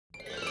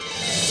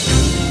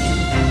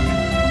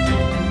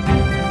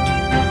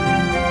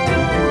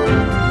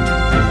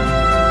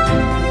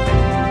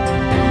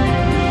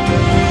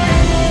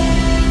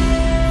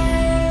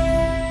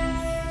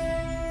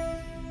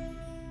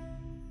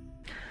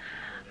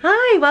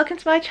Hi, welcome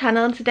to my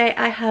channel, and today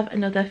I have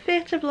another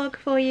theatre vlog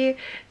for you.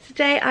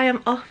 Today I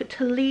am off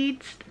to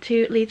Leeds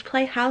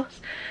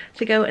Playhouse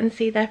to go and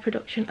see their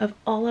production of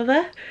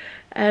Oliver.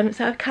 So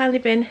I've kindly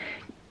been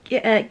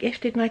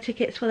gifted my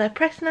tickets for their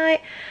press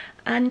night,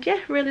 and yeah,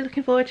 really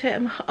looking forward to it.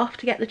 I'm off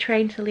to get the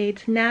train to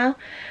Leeds now.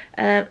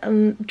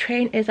 The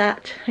train is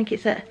at, I think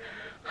it's at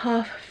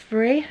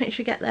 3:30. I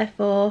should get there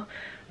for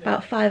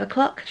about 5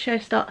 o'clock. Show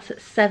starts at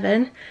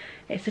 7.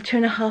 It's a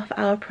 2.5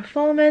 hour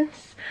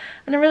performance,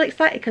 and I'm really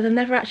excited because I've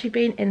never actually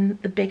been in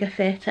the bigger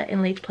theatre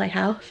in Leeds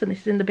Playhouse, and this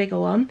is in the bigger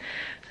one,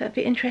 so it'd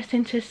be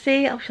interesting to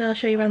see. I'll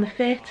show you around the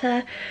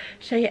theatre,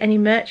 show you any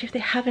merch if they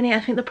have any. I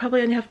think they'll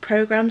probably only have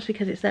programmes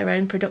because it's their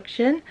own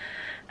production,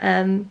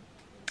 and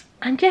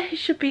yeah, it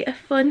should be a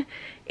fun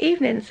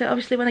evening. So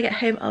obviously when I get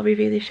home I'll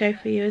review the show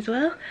for you as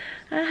well.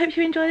 I hope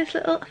you enjoy this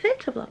little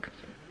theatre vlog.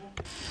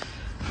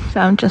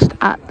 So I'm just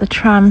at the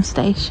tram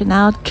station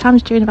now. The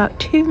tram's due in about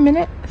 2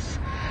 minutes.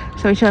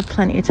 So we should have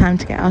plenty of time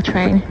to get our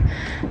train.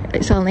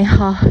 It's only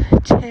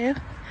 2:30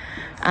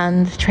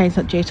 and the train's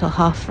not due till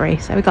 3:30,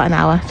 so we've got an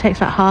hour. It takes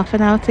about half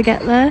an hour to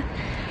get there,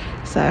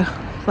 so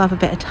we'll have a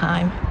bit of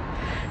time.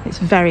 It's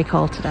very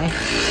cold today,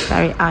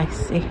 very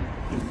icy.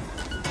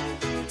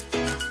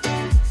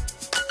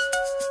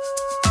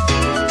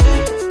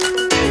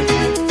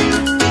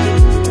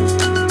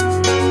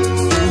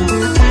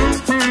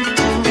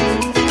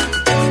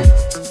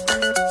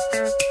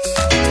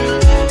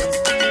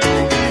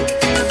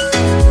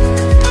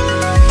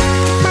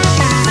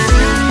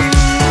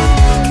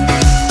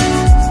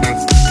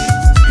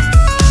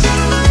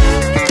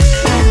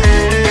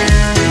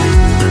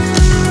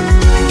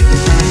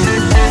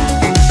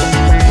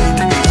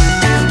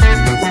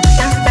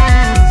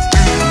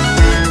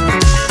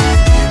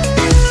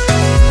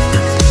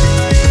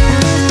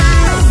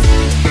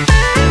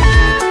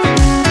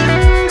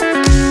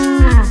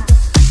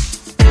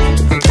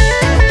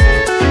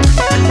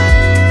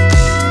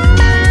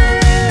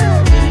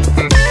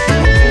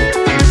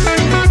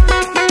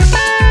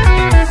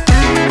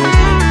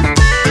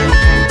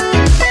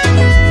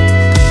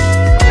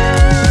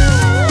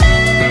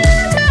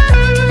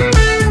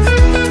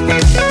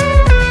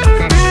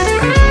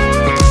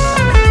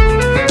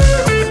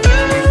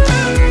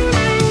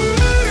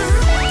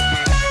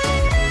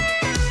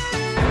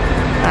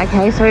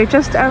 Okay, so we've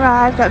just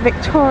arrived at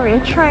Victoria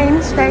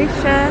train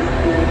station.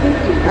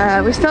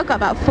 We've still got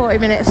about 40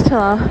 minutes till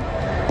our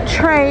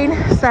train,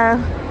 so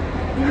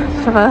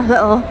let's have a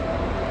little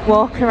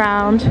walk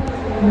around,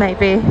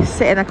 maybe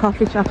sit in a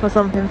coffee shop or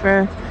something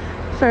for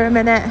a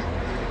minute.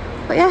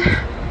 But yeah,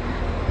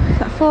 we've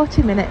got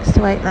 40 minutes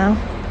to wait now.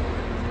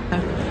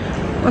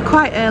 We're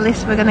quite early,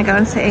 so we're going to go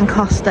and sit in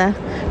Costa.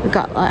 We've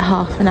got like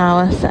half an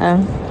hour,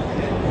 so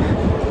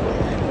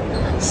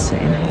let's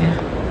sit in here.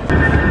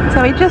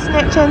 So we just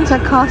nipped into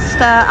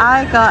Costa.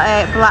 I got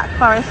a Black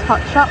Forest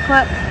hot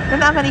chocolate.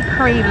 Didn't have any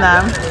cream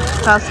though,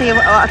 so I'll see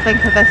what I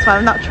think of this one.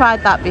 I've not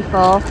tried that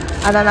before.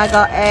 And then I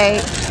got a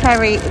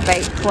cherry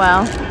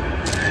bakewell.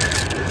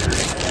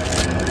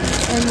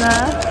 In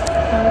there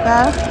we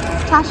go.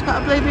 Tash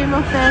got a blueberry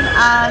muffin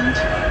and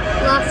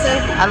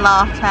a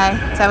latte.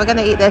 So we're going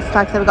to eat this.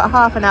 Like I said, we've got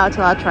half an hour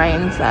to our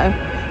train, so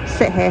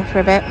sit here for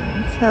a bit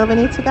until we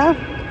need to go.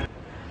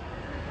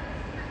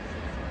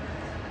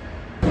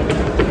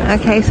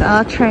 Okay, so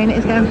our train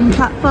is going from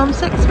platform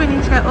 6. We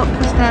need to go up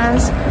the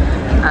stairs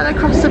and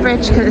across the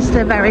bridge because it's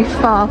a very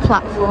far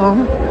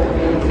platform.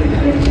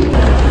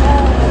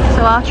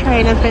 So our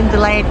train has been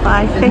delayed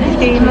by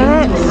 15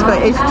 minutes,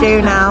 but it's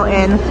due now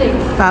in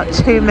about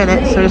 2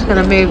 minutes, so we're just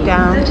going to move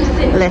down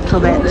a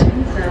little bit.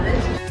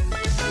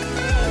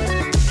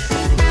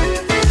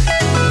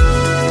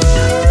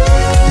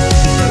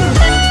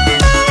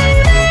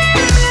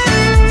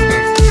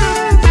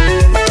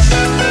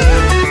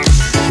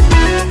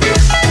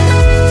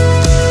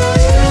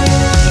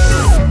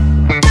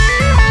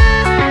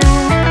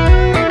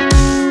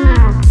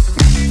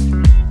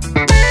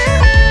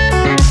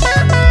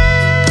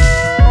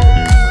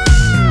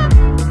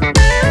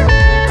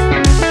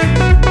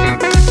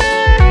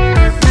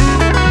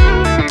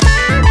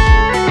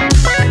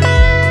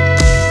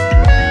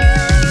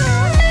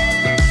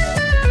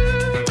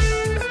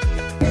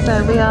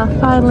 So we are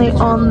finally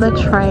on the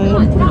train.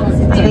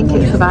 I think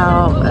it's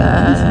about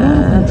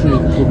I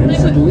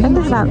think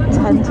it's about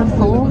 10 to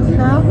 4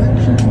 now.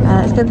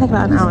 It's going to take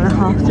about an hour and a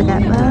half to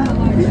get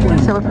there.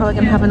 So we're probably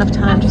going to have enough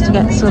time just to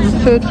get some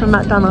food from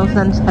McDonald's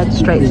and then head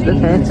straight to the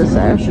theatre. So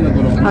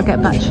I'll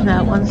get back to you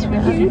now once we're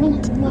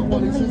at.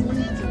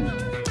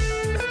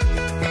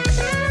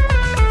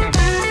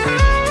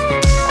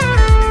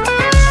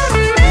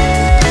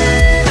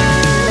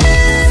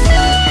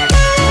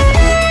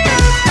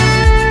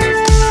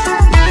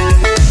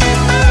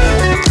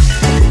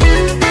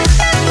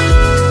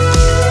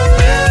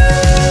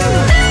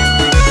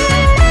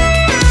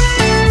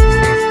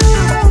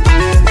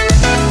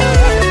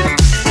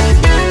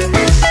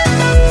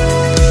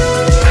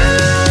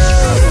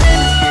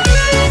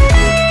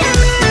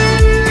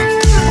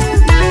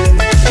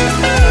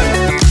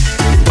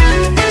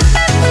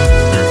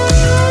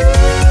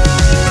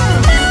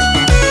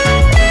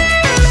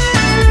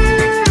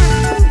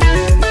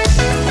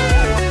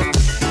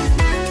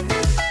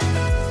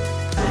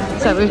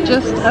 we've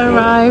just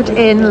arrived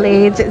in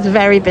Leeds. It's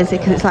very busy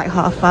because it's like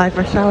 5:30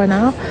 rush hour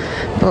now.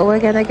 But we're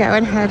going to go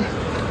and head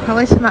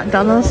probably to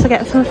McDonald's to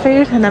get some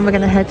food, and then we're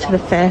going to head to the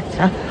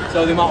theatre.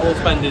 So the amount we'll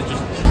spend is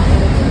just...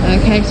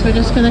 Okay, so we're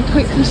just going to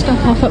quickly stop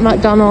off at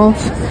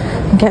McDonald's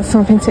and get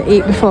something to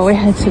eat before we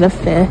head to the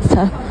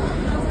theatre.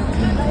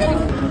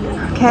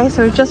 Okay,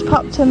 so we've just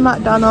popped in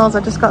McDonald's. I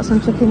just got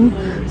some chicken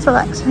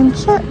selects and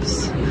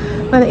chips.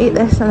 I'm going to eat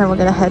this and then we're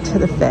going to head to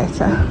the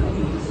theatre.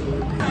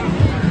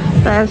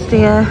 There's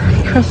the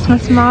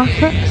Christmas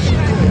markets,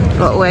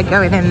 but we're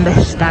going in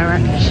this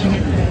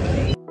direction.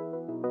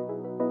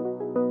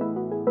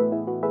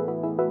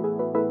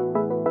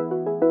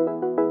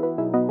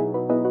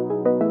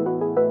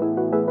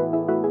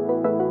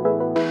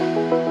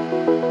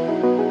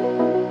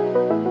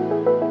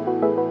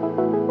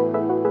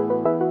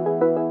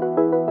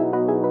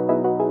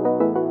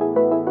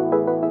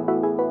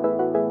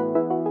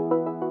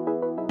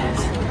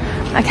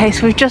 Okay,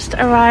 so we've just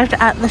arrived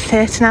at the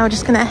theatre now. We're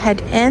just going to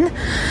head in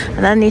and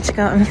then I need to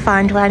go and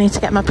find where I need to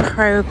get my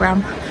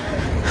programme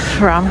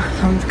from.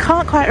 I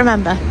can't quite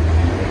remember.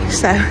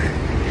 So,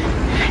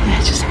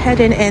 yeah, just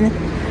heading in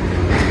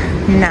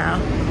now.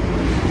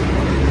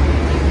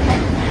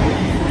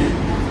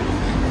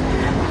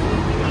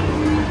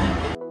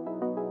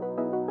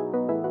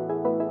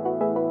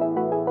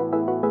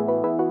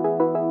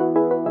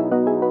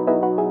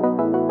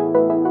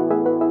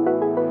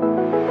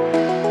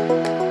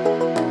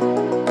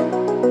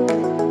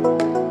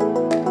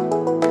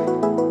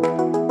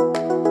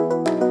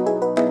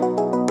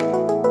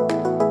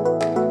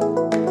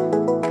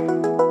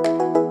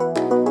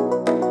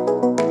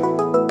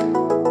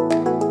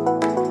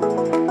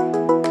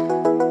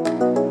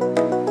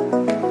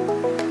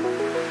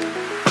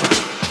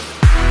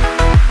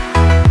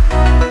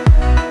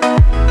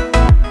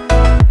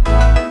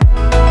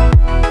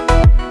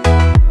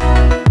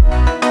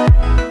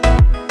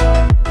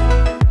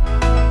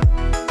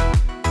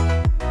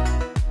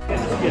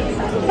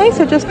 Okay,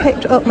 so just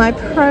picked up my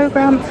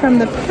programme from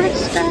the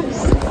press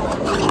desk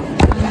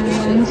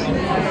and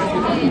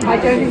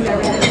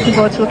I'm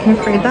forward to looking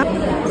through that.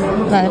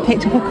 Then I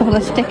picked up a couple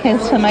of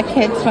stickers for my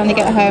kids when they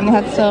get home. They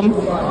had some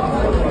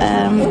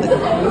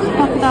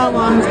crocodile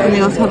ones and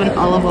they also have an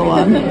Oliver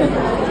one.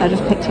 So I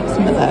just picked up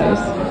some of those.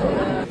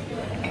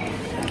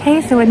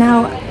 Okay, so we're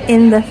now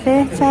in the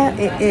theatre.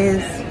 It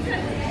is,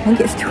 I think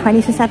it's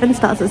 20 to 7,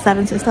 starts at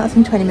 7, so it starts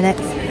in 20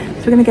 minutes.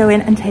 So we're going to go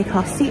in and take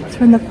our seats.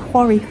 We're in the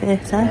Quarry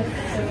Theatre,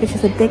 which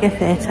is a bigger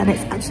theatre, and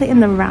it's actually in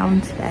the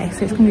round today.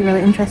 So it's going to be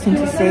really interesting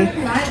to see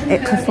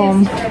it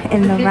perform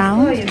in the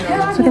round. So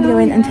we're going to go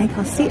in and take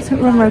our seats.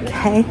 We're on row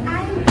K.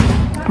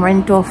 We're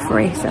in door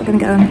 3, so we're going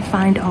to go and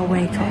find our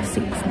way to our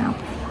seats now.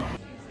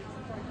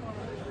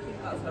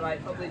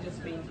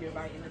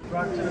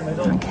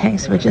 Okay,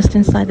 so we're just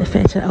inside the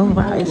theatre. Oh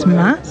wow, it's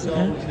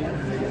massive.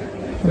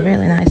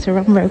 Really nice. We're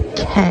on row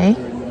K.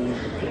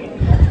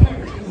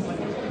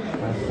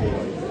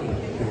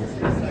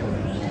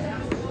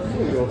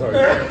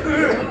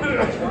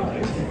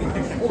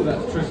 Oh,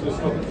 that's Christmas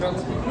public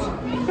transport.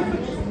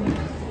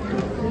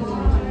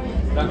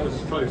 That was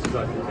as close as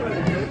I could.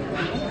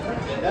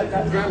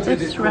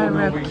 This row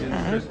K.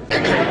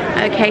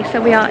 Okay, so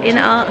we are in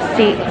our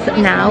seats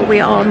now. We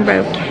are on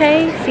row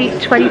K,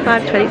 seat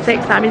 25,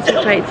 26. I'm in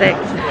seat 26.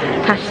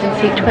 Tash is in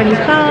seat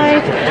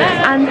 25.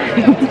 And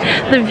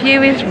the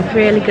view is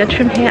really good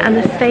from here, and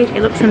the stage,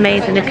 it looks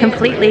amazing. They've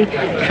completely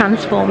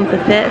transformed the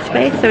theatre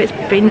space, so it's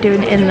been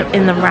doing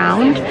in the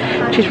round,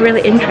 which is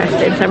really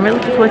interesting. So I'm really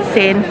looking forward to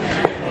seeing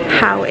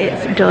how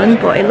it's done,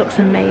 but it looks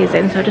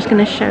amazing. So I'm just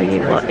going to show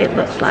you what it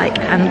looks like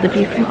and the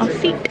view from our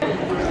seat.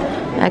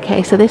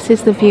 Okay, so this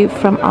is the view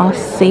from our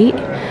seat.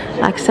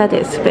 Like I said,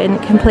 it's been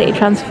completely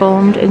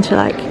transformed into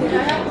like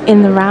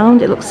in the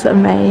round. It looks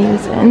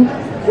amazing.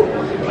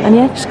 And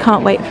yeah, just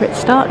can't wait for it to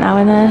start now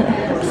and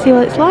see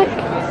what it's like.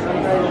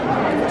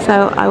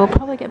 So I will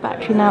probably get back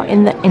to you now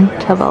in the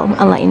interval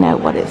and let you know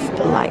what it's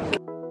like.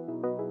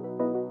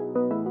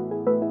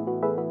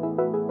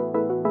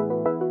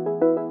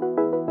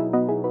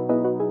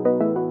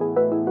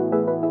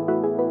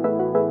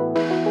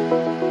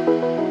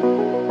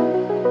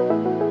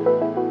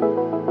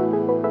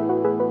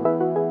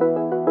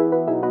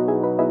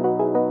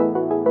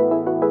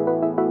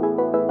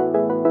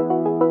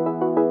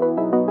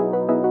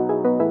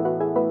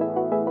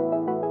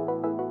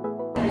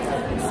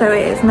 So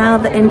it is now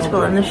the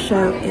interval and the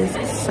show is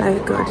so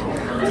good.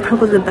 It's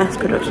probably the best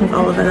production of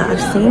Oliver that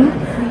I've seen.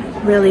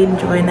 Really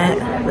enjoying it.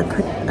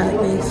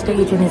 The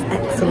staging is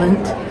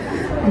excellent.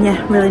 And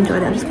yeah, really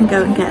enjoyed it. I'm just going to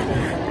go and get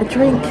a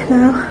drink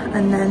now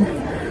and then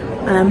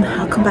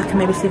I'll come back and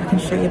maybe see if I can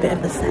show you a bit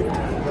of the set.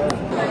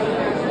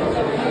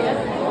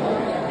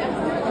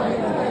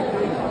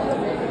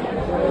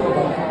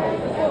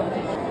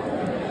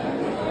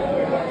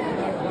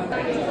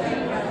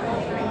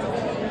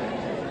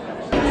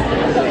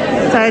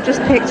 So I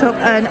just picked up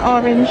an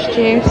orange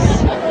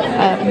juice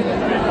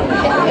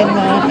in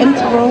the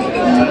interval.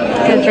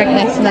 I'm going to drink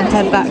this and then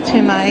head back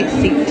to my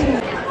seat.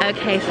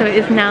 okay, so it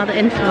is now the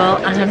interval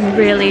and I'm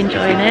really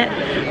enjoying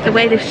it. The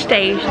way they've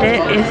staged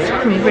it is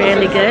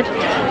really good.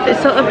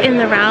 It's sort of in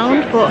the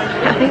round, but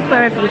I think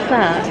wherever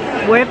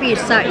you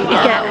sat, you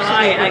get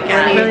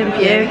a brilliant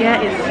view.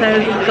 Yeah, it's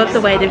so good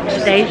the way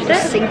they've staged it.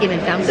 Singing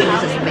and dancing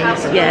is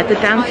amazing. Yeah, the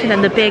dancing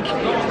and the big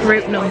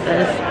group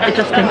numbers are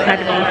just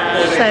incredible.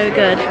 So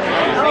good.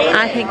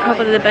 I think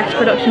probably the best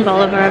production of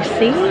Oliver I've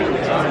seen.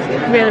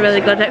 Really, really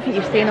good. I don't think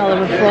you've seen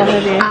Oliver before,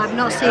 have you? I've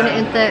not seen it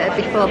in theatre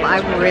before, but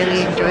I've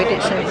really enjoyed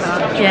it so far.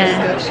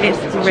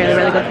 It's really,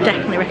 really good.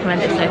 Definitely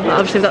recommend it so far.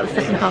 Obviously we've got the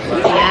second half to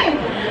see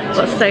yet,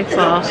 but so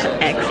far,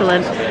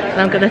 excellent.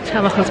 And I'm going to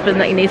tell my husband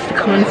that he needs to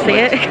come and see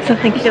it because I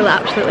think he'll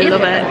absolutely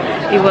love it.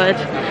 He would.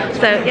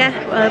 So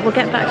yeah, we'll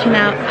get back to you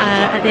now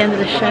at the end of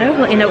the show.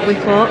 We'll let you know what we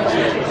thought,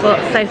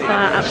 but so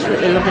far,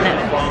 absolutely loving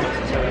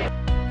it.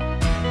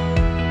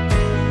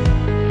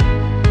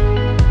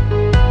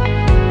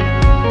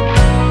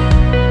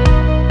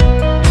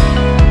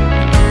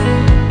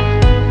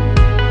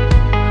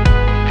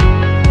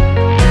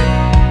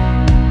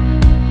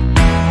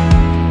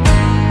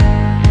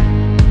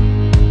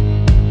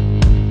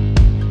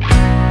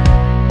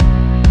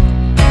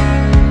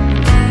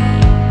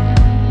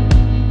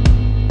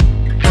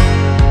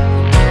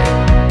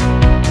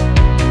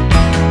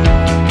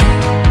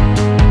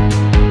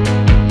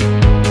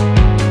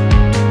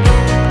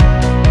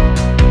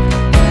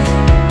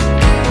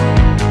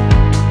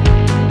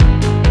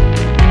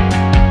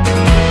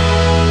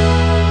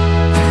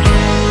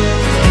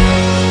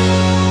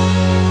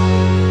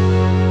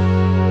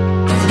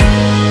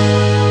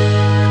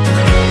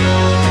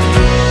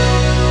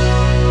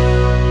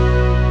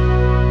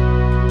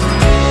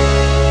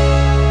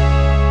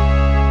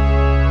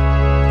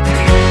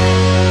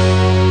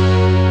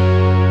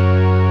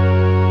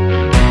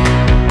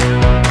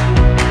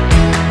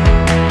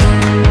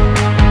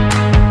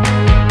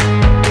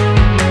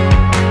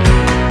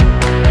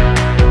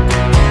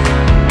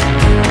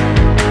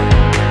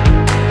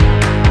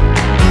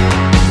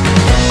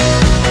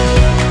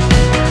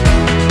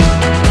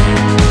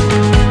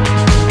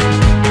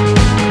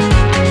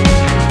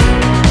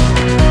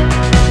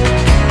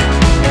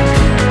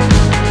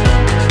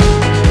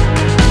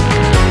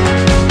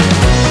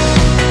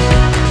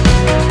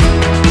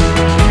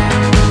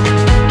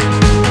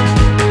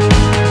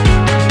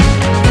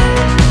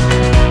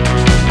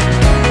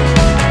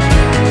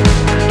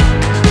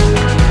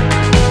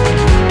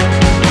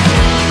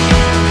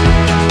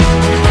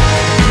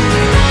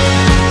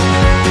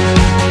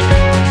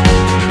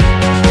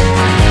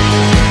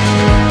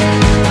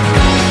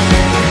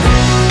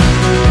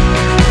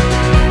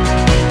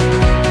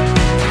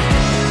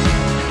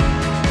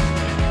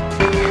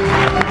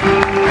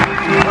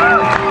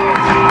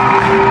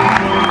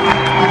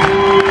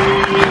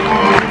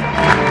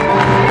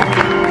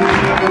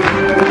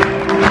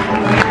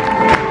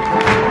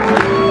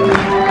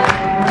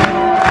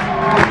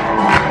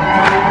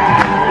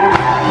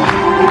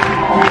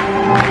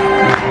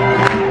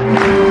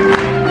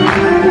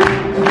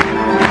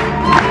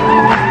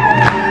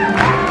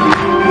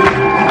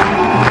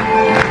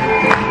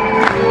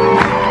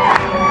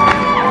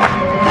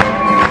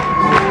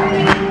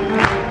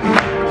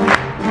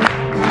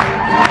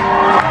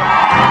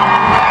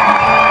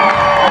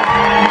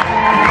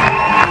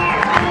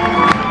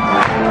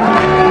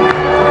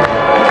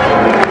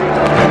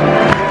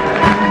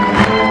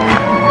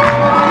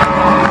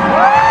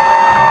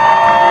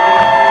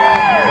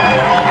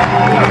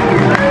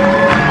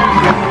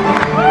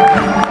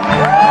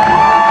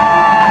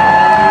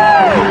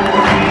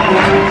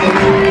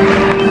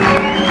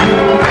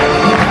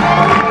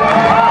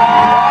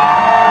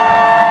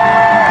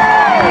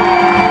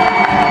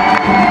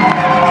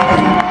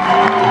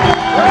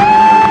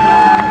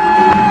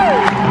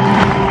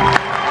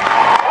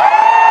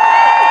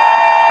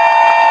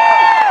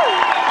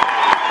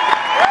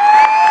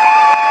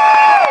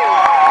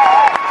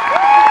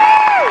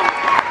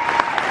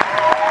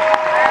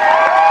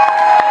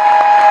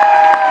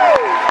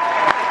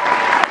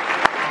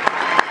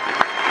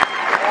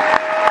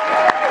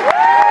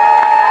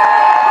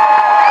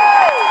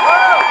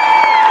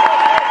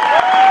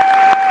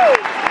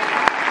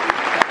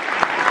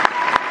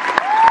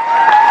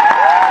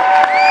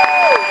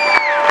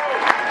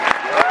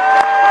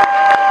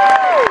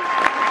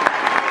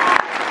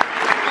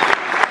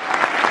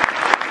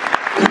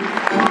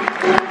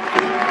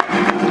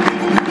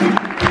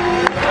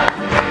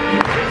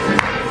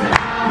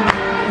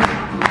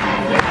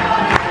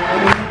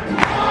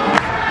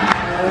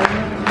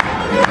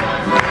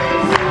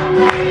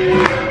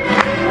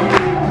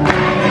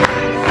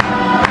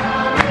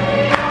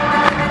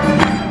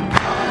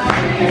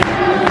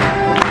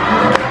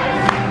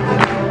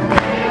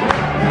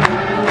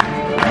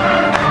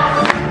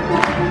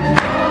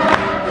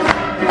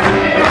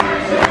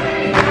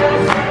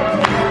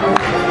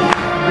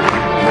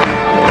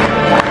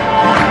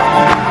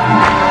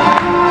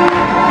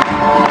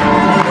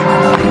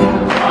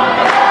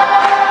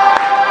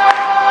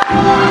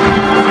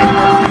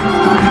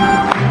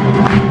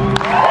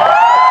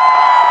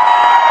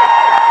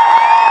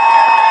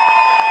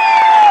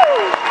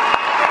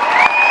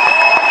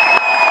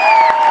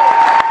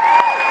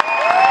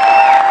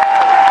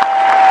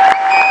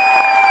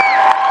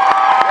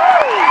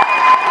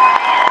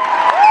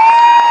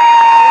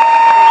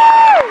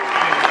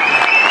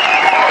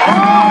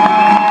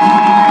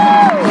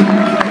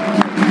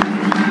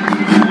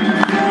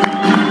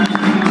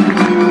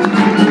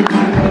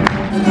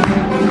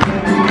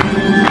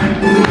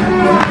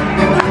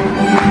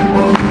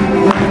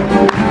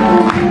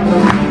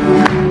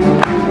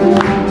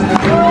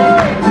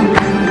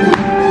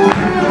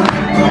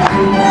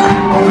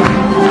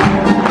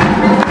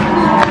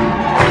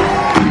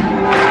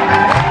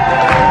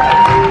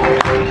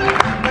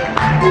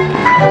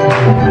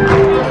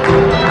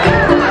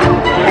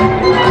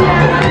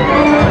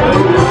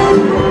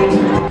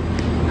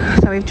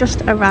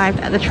 just arrived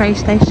at the train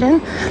station.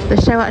 The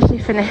show actually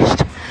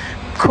finished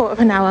quarter of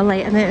an hour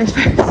later than it was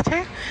supposed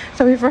to,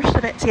 so we've rushed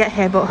a bit to get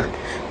here, but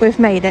we've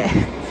made it.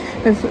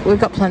 We've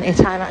got plenty of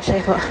time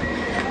actually, but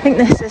I think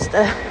this is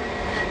the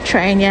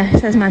train. Yeah, it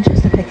says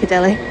Manchester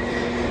Piccadilly.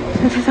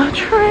 So this is our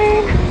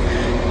train.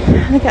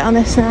 I'm gonna get on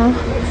this now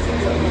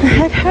and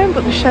head home,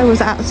 but the show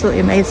was absolutely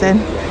amazing.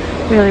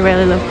 Really,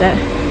 really loved it.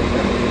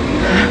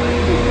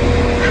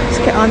 Let's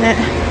get on it.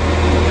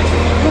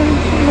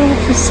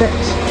 For sit.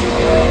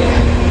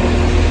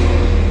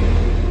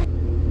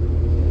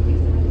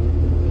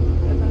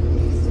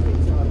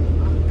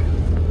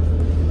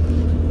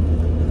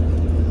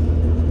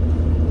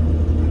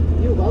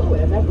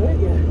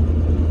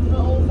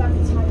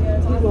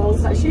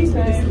 She's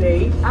been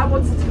asleep. I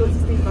wanted to go to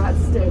sleep, but I had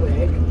to stay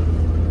awake.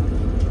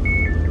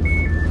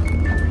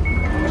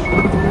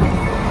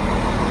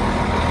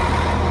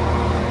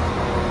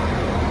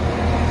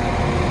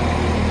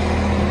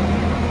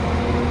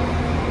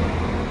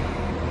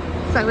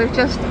 So we've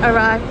just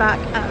arrived back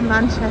at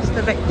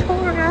Manchester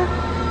Victoria.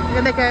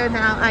 We're going to go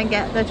now and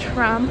get the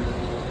tram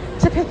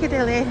to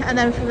Piccadilly, and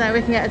then from there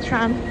we can get a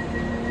tram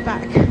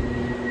back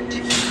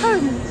to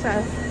home.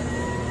 So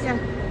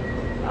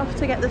yeah, off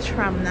to get the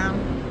tram now.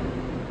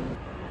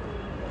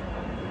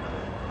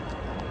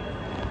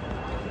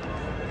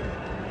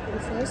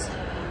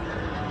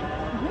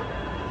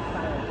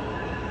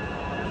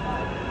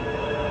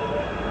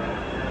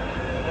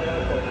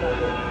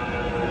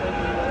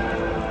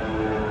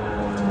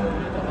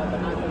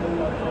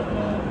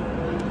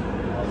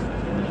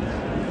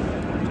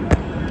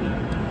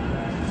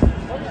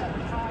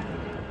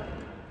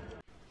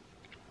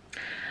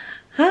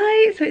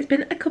 Hi, so it's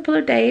been a couple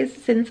of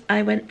days since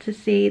I went to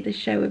see the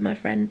show with my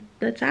friend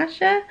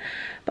Natasha,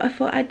 but I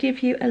thought I'd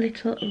give you a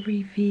little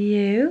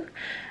review.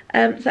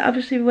 So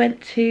obviously we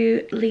went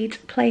to Leeds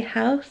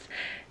Playhouse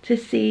to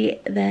see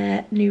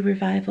their new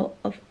revival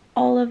of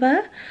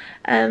Oliver.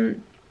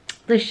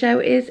 The show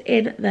is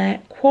in their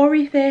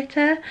Quarry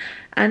Theatre,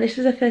 and this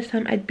is the first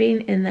time I'd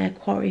been in their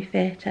Quarry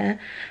Theatre.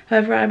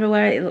 However, I'm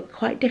aware it looked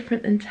quite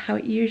different than how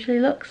it usually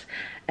looks.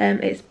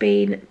 It's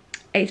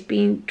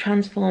been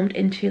transformed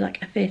into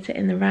like a theatre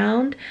in the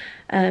round,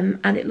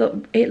 and it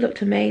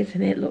looked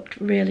amazing. It looked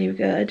really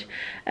good.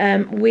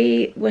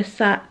 We were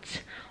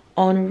sat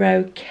on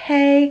row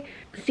K,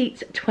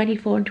 seats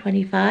 24 and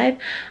 25,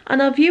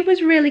 and our view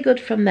was really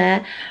good from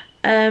there.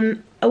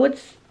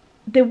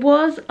 There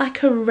was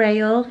like a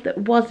rail that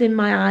was in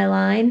my eye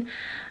line,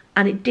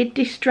 and it did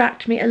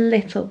distract me a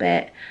little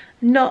bit,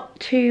 not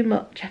too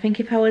much. I think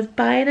if I was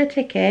buying a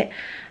ticket,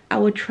 I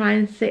would try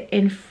and sit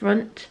in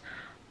front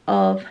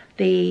of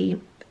the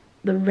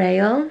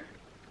rail,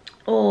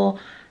 or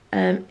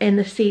in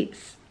the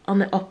seats on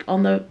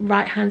the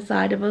right hand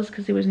side of us,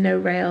 because there was no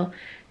rail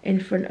in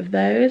front of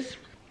those.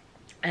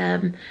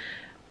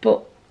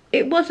 But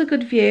it was a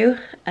good view,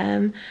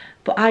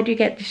 but I do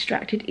get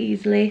distracted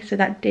easily, so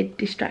that did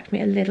distract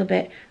me a little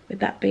bit with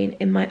that being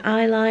in my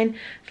eye line.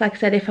 So like I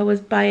said, if I was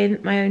buying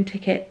my own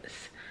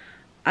tickets,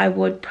 I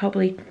would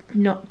probably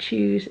not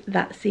choose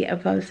that seat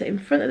if I was sitting in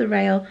front of the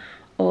rail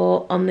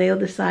or on the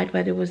other side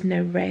where there was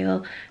no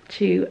rail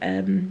to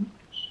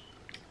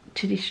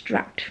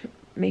distract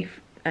me.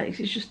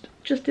 It's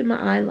just in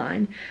my eye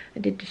line.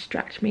 It did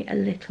distract me a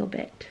little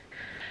bit.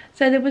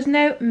 So there was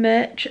no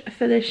merch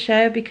for the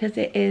show because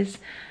it is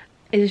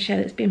a show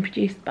that's been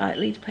produced by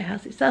Leeds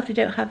Playhouse itself. They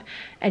don't have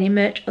any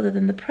merch other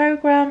than the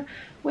programme,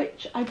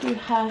 which I do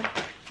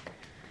have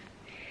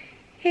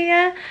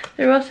here.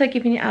 They're also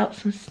giving out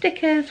some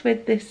stickers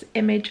with this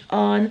image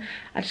on.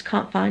 I just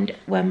can't find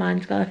where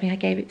mine's gone. I think I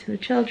gave it to the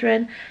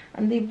children.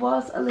 And there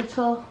was a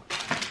little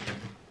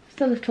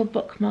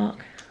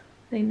bookmark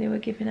thing they were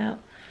giving out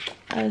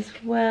as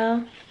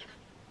well,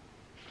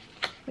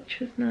 which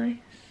was nice.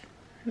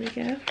 There we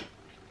go.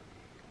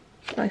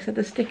 Like I said,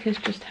 the stickers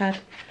just had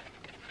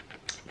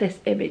this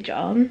image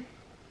on,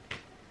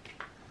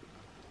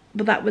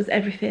 but that was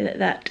everything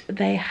that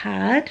they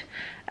had.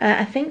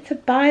 I think to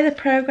buy the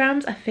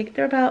programmes, I think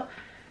they're about,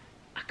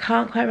 I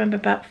can't quite remember,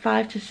 about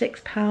 £5 to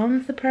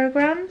 £6 the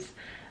programmes,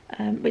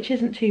 which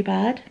isn't too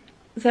bad.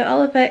 So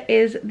Oliver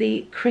is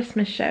the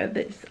Christmas show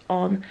that's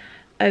on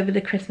over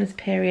the Christmas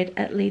period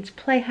at Leeds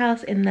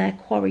Playhouse in their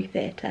Quarry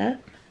Theatre.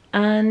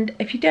 And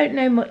if you don't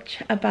know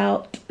much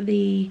about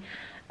the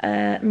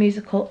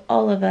musical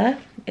Oliver,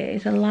 it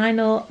is a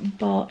Lionel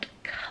Bart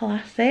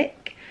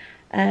classic,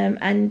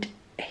 and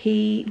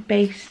he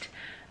based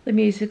the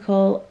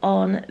musical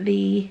on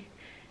the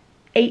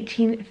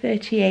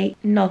 1838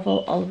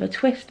 novel Oliver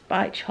Twist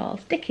by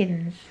Charles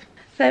Dickens.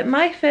 So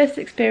my first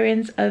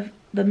experience of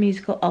the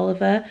musical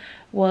Oliver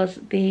was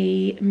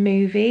the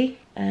movie,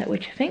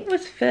 which I think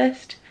was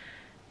first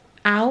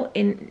out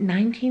in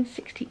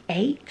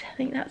 1968. I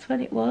think that's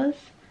when it was.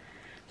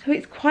 So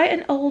it's quite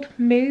an old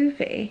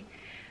movie,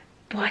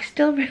 but I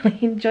still really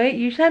enjoy it.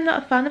 Usually I'm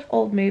not a fan of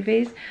old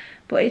movies,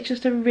 but it's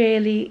just a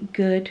really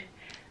good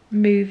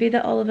movie,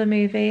 the Oliver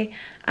movie.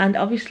 And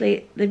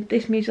obviously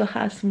this musical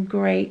has some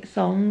great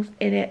songs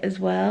in it as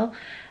well.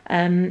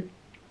 I'm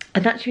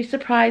actually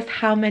surprised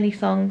how many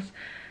songs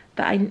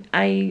that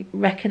I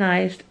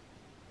recognised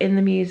in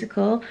the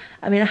musical.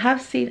 I mean, I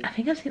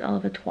think I've seen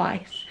Oliver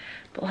twice,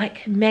 but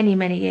like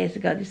many years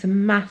ago. There's a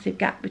massive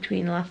gap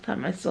between the last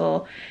time I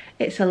saw.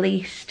 It's at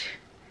least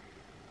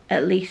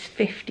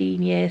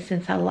 15 years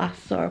since I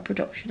last saw a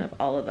production of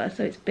Oliver,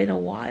 so it's been a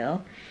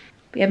while.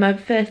 But yeah, my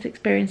first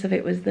experience of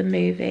it was the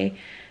movie,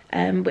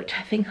 which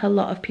I think a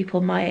lot of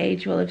people my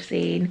age will have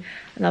seen,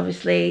 and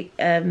obviously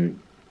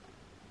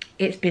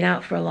it's been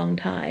out for a long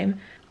time.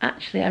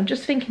 Actually, I'm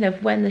just thinking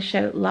of when the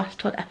show last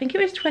toured. I think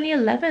it was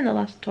 2011, the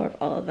last tour of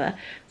Oliver.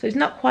 So it's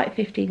not quite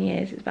 15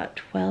 years, it's about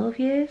 12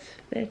 years,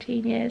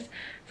 13 years,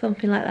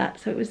 something like that.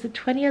 So it was the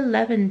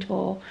 2011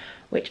 tour,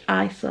 which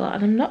I saw,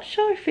 and I'm not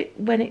sure if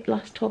when it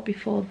last toured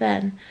before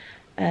then.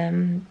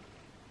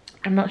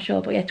 I'm not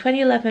sure, but yeah,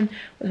 2011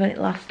 was when it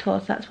last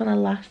toured, so that's when I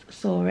last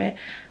saw it.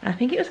 And I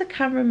think it was a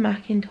Cameron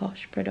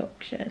Mackintosh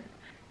production.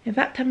 In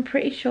fact, I'm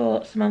pretty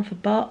sure Samantha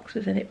Box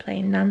was in it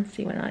playing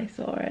Nancy when I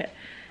saw it.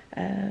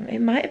 It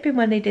might have been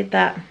when they did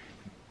that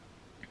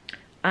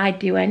I'd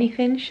Do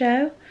Anything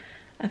show.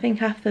 I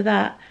think after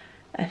that,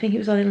 I think it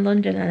was on in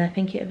London, and I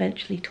think it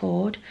eventually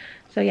toured.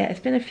 So yeah, it's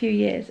been a few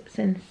years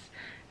since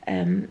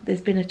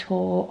there's been a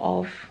tour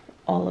of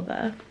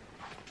Oliver.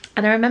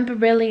 And I remember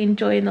really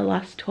enjoying the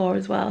last tour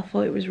as well. I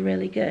thought it was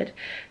really good.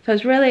 So I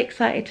was really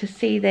excited to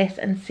see this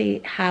and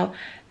see how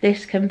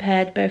this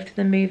compared both to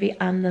the movie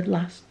and the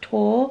last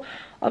tour.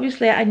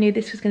 Obviously, I knew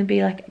this was going to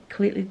be like a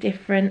completely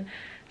different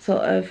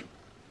sort of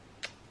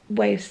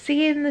way of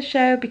seeing the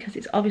show, because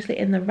it's obviously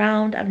in the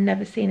round. I've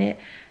never seen it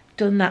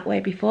done that way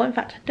before. In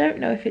fact, I don't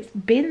know if it's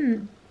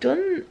been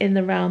done in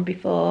the round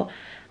before.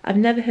 I've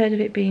never heard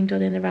of it being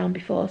done in the round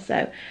before,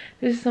 so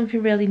this is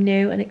something really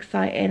new and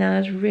exciting, and I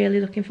was really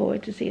looking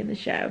forward to seeing the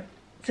show.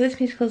 So this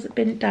musical's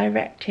been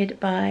directed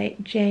by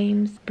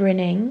James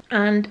Brinning,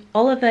 and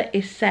Oliver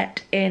is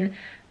set in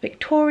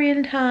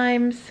Victorian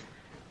times,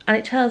 and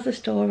it tells the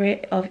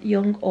story of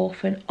young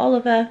orphan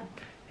Oliver,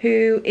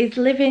 who is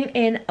living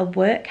in a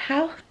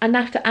workhouse, and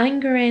after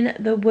angering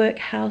the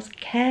workhouse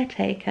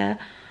caretaker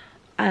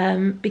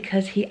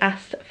because he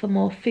asked for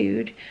more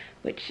food,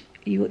 which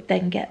you would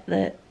then get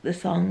the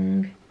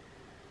song,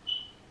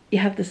 you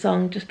have the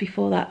song just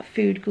before that,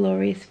 Food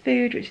Glorious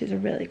Food, which is a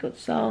really good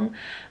song.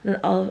 And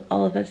then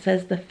Oliver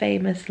says the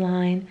famous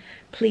line,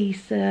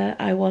 "Please sir,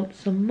 I want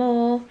some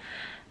more,"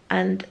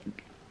 and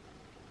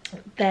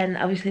then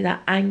obviously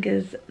that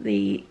angers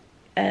the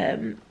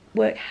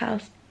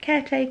workhouse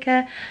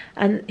caretaker,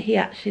 and he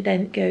actually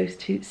then goes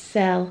to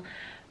sell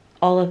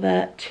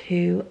Oliver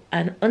to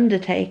an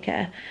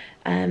undertaker,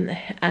 and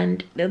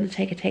the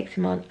undertaker takes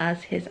him on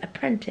as his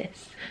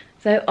apprentice.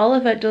 So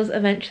Oliver does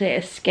eventually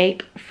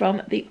escape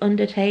from the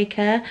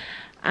undertaker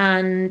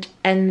and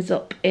ends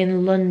up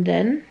in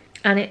London,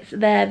 and it's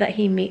there that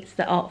he meets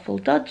the Artful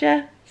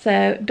Dodger.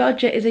 So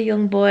Dodger is a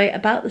young boy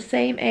about the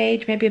same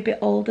age, maybe a bit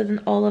older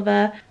than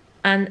Oliver,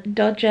 and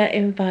Dodger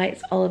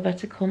invites Oliver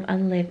to come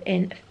and live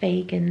in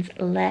Fagin's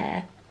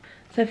lair.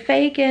 So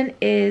Fagin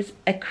is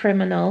a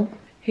criminal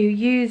who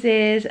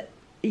uses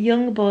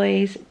young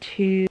boys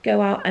to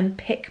go out and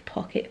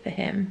pickpocket for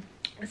him.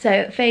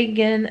 So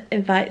Fagin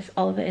invites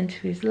Oliver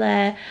into his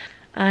lair,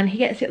 and he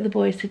gets the other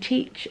boys to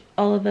teach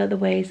Oliver the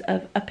ways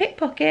of a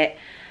pickpocket,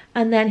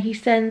 and then he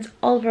sends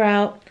Oliver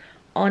out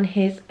on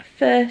his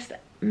first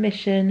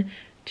mission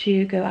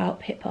to go out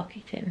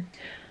pickpocketing.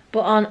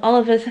 But on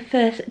Oliver's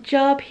first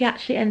job, he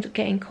actually ends up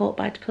getting caught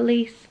by the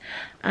police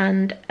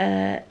and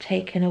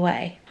taken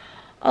away.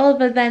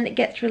 Oliver then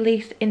gets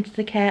released into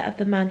the care of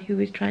the man who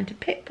is trying to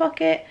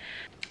pickpocket.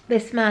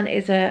 This man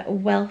is a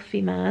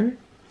wealthy man,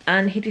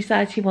 and he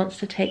decides he wants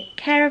to take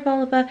care of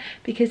Oliver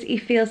because he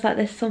feels like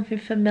there's something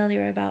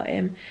familiar about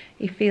him.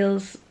 He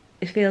feels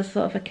sort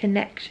of a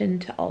connection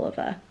to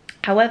Oliver.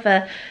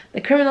 However, the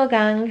criminal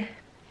gang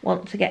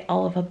want to get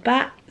Oliver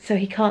back, so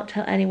he can't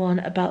tell anyone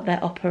about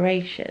their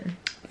operation.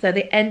 So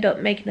they end up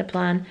making a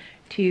plan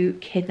to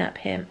kidnap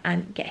him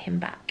and get him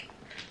back.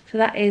 So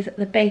that is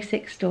the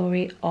basic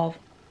story of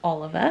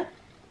Oliver.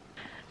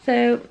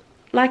 So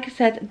like I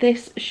said,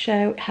 this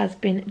show has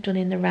been done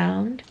in the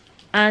round,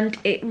 and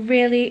it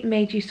really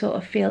made you sort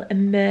of feel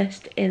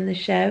immersed in the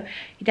show.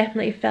 You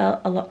definitely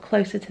felt a lot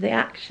closer to the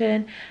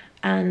action,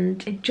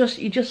 and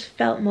you just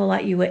felt more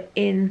like you were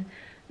in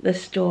the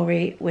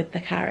story with the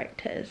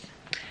characters.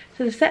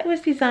 So the set was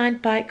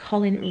designed by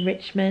Colin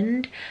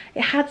Richmond.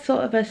 It had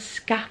sort of a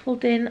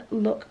scaffolding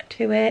look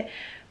to it,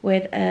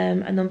 with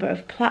a number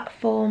of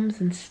platforms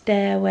and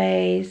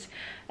stairways.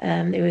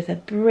 There was a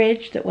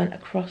bridge that went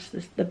across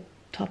the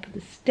top of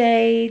the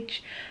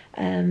stage.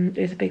 There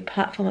was a big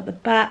platform at the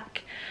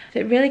back. So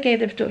it really gave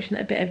the production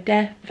a bit of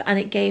depth, and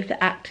it gave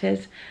the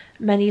actors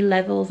many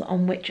levels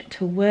on which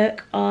to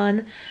work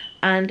on,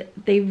 and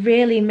they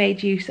really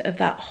made use of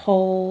that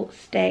whole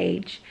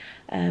stage,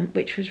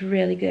 which was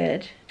really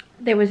good.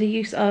 There was a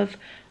use of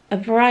a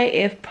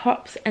variety of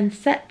props and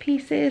set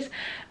pieces,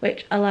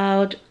 which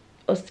allowed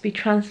us to be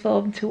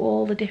transformed to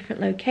all the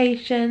different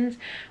locations.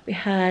 We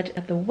had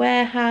the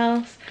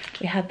warehouse,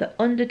 we had the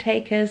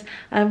undertakers,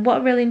 and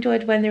what I really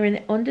enjoyed when they were in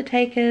the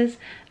undertakers,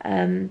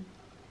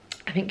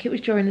 I think it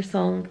was during the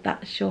song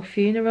That's Your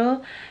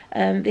Funeral.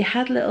 They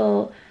had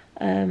little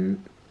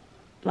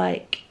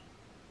like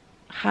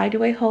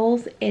hideaway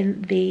holes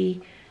in the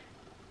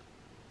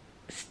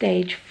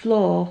stage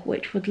floor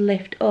which would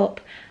lift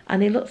up,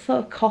 and they looked sort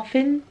of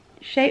coffin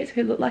shaped, so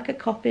it looked like a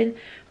coffin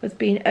was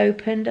being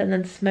opened and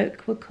then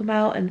smoke would come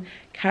out and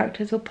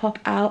characters would pop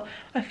out.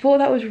 I thought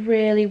that was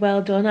really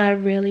well done. I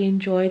really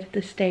enjoyed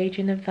the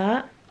staging of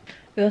that.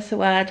 We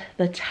also had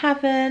the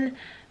tavern,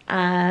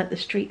 the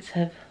streets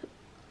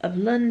of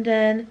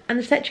London, and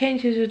the set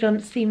changes were done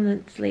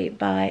seamlessly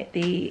by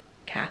the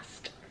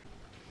cast.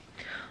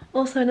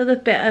 Also, another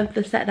bit of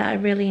the set that I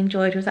really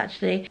enjoyed was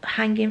actually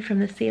hanging from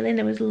the ceiling.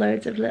 There was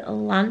loads of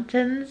little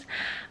lanterns,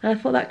 and I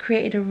thought that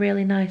created a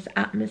really nice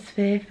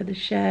atmosphere for the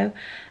show.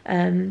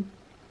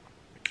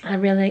 I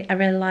really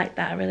liked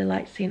that. I really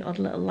liked seeing all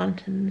the little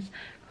lanterns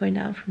going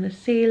down from the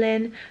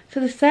ceiling. So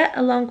the set,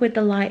 along with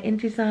the lighting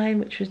design,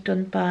 which was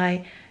done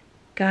by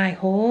Guy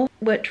Hall,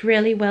 worked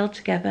really well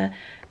together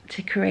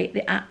to create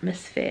the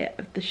atmosphere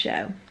of the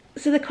show.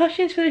 So the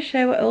costumes for the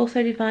show were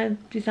also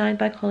designed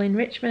by Colin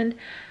Richmond,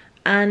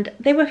 and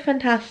they were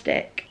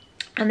fantastic,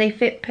 and they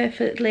fit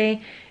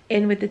perfectly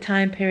in with the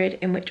time period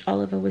in which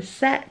Oliver was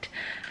set.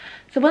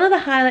 So one of the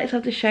highlights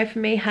of the show for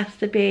me has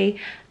to be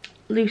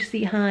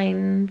Lucy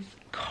Hines'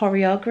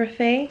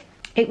 choreography.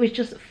 It was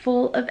just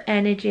full of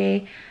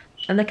energy,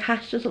 and the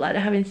cast just looked like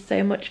they're having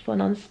so much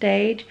fun on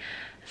stage,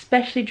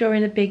 especially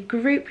during the big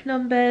group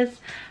numbers.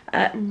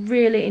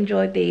 Really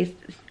enjoyed these.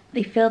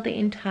 They filled the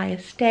entire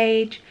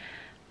stage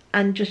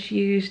and just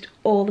used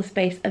all the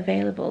space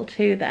available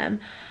to them,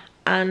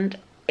 and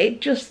it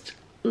just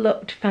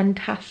looked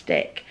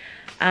fantastic.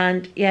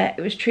 And yeah,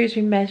 it was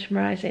truly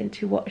mesmerising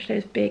to watch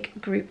those big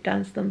group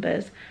dance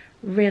numbers.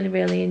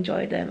 Really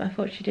enjoyed them. I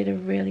thought she did a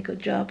really good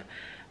job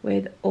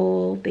with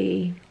all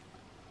the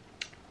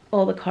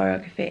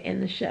choreography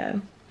in the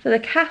show. So the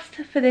cast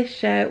for this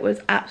show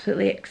was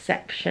absolutely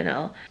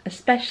exceptional,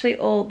 especially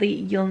all the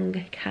young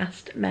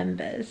cast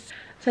members.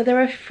 So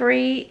there are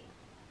 3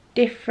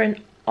 different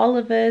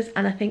Olivers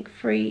and I think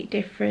 3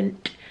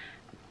 different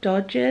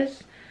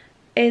Dodgers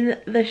in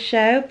the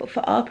show, but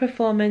for our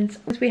performance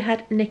we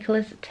had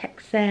Nicholas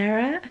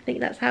Texera. I think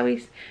that's how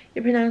you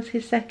pronounce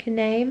his second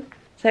name.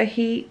 So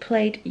he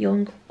played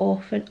young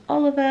orphan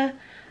Oliver,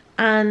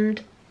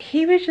 and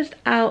he was just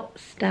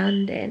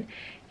outstanding.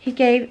 He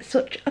gave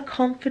such a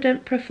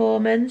confident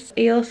performance.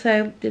 He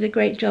also did a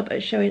great job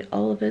at showing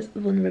Oliver's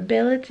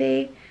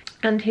vulnerability,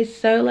 and his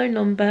solo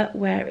number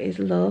Where Is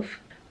Love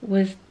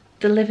was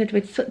delivered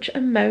with such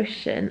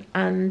emotion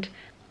and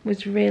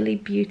was really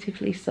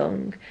beautifully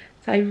sung.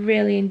 So I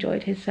really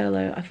enjoyed his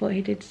solo. I thought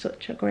he did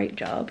such a great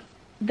job.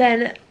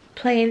 Then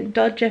playing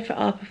Dodger for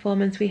our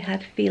performance we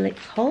had Felix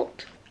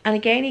Holt, and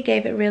again he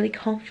gave a really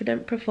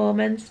confident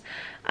performance,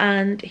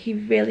 and he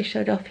really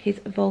showed off his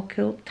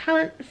vocal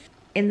talents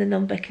in the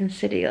number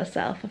Consider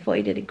Yourself. I thought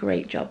he did a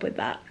great job with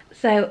that.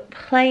 So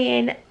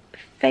playing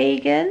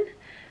Fagin,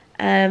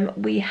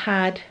 we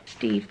had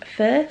Steve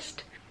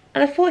First,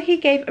 and I thought he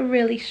gave a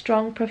really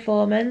strong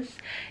performance.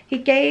 He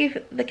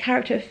gave the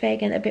character of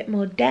Fagin a bit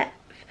more depth,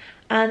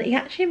 and he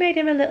actually made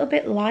him a little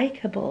bit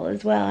likeable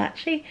as well. I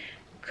actually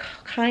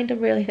kind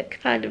of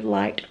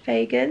liked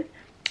Fagin,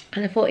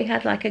 and I thought he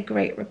had like a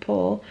great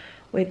rapport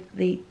with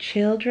the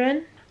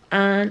children.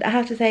 And I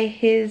have to say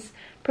his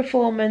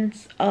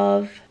performance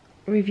of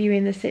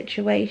reviewing the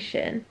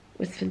situation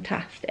was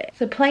fantastic.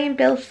 So playing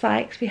Bill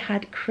Sykes we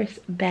had Chris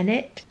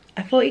Bennett.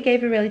 I thought he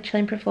gave a really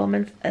chilling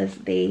performance as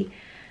the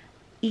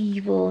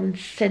evil and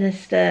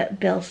sinister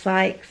Bill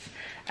Sykes.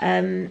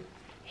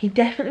 He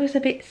definitely was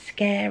a bit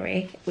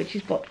scary, which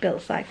is what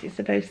Bill Sykes is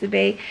supposed to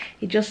be.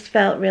 He just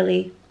felt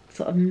really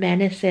sort of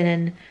menacing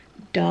and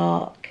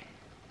dark,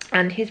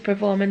 and his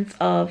performance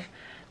of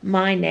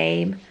My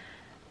Name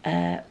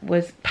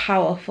was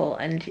powerful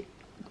and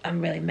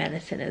really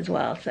menacing as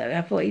well. So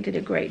I thought he did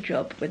a great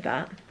job with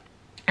that.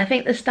 I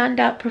think the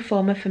standout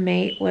performer for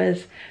me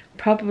was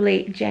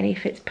probably Jenny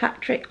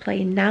Fitzpatrick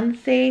playing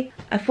Nancy.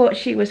 I thought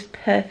she was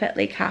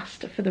perfectly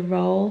cast for the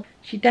role.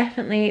 She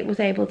definitely was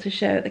able to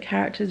show the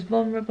character's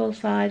vulnerable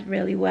side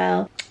really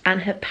well,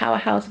 and her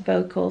powerhouse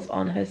vocals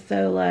on her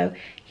solo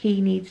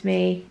He Needs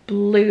Me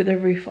blew the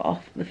roof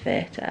off the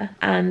theatre,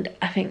 and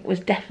I think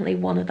was definitely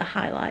one of the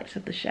highlights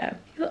of the show.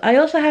 I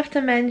also have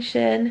to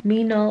mention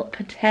Meenal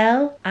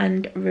Patel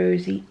and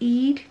Rosie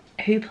Ede,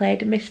 who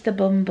played Mr.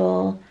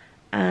 Bumble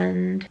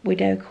and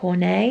Widow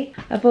Cornet.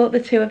 I thought the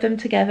 2 of them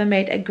together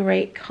made a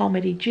great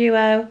comedy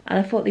duo, and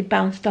I thought they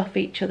bounced off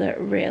each other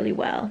really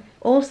well.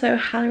 Also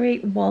Harry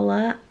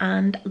Waller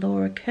and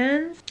Laura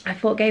Kearns I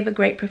thought gave a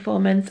great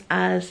performance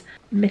as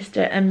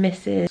Mr. and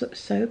Mrs.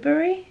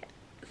 Soberry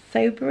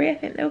I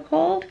think they were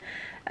called.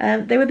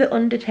 They were the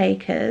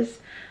Undertakers,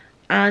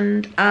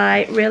 and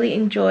I really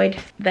enjoyed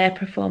their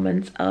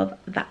performance of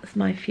That's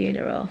My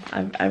Funeral.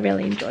 I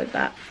really enjoyed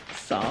that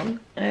song.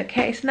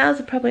 Okay, so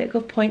now's probably a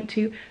good point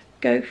to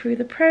go through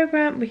the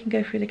programme. We can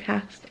go through the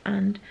cast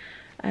and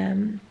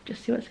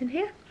just see what's in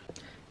here.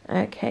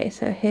 Okay,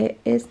 so here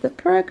is the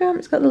programme.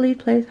 It's got the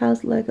Leeds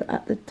Playhouse logo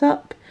at the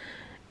top.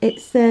 It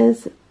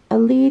says a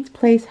Leeds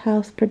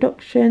Playhouse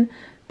production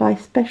by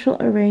special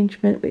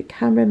arrangement with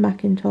Cameron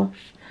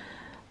McIntosh,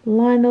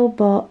 Lionel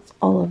Bart's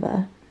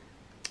Oliver.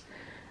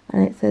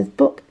 And it says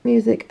book,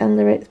 music and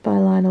lyrics by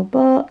Lionel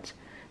Bart,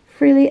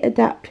 freely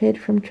adapted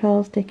from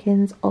Charles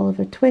Dickens'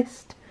 Oliver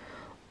Twist,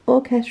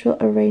 orchestral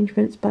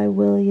arrangements by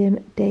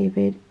William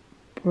David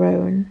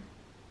Brown.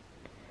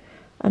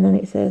 And then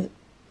it says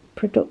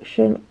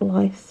production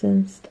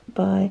licensed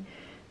by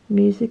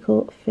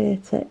Musical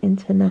Theatre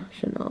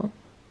International.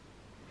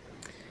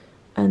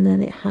 And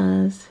then it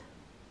has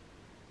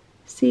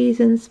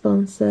season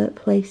sponsor,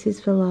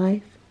 Places for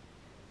Life,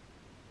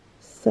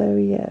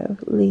 Soyo,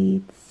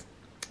 Leeds.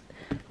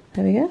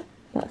 There we go,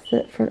 that's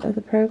the front of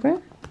the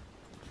programme.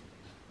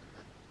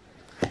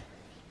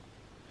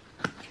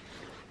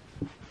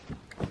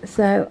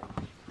 So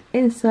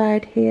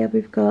inside here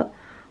we've got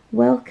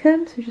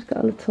welcome, so we've just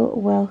got a little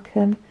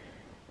welcome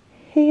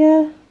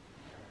here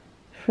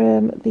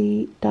from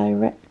the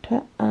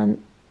director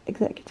and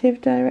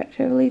executive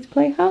director of Leeds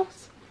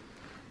Playhouse.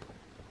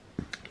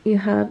 You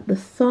have the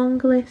song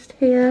list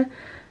here.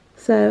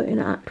 So in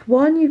Act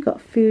 1 you've got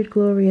Food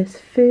Glorious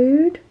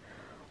Food,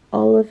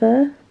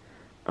 Oliver,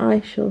 I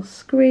Shall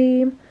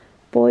Scream,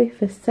 Boy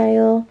for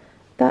Sale,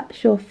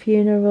 That's Your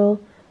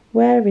Funeral,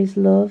 Where Is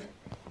Love,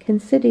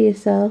 Consider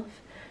Yourself,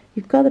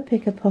 You've Got to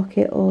Pick a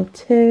Pocket or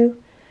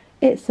Two,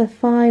 It's a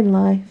Fine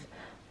Life,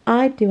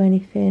 I'd Do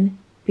Anything,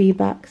 Be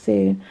Back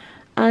Soon.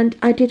 And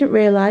I didn't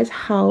realise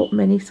how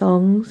many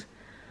songs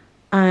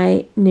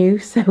I knew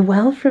so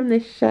well from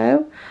this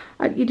show.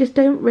 You just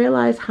don't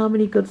realise how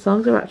many good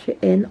songs are actually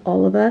in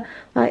Oliver.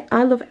 Like,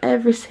 I love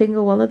every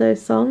single one of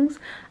those songs,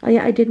 and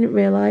yet I didn't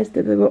realise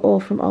that they were all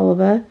from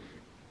Oliver.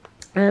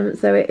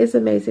 So it is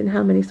amazing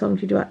how many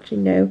songs you do actually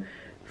know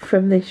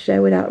from this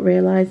show without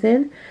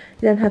realising. You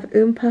then have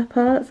Oom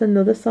Pah-Pah, that's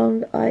another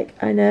song like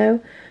I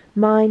know.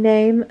 My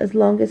Name, As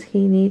Long As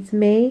He Needs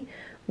Me,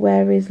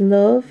 Where Is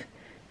Love,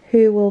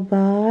 Who Will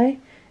Buy,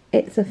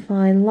 It's a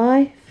Fine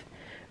Life,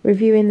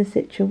 Reviewing the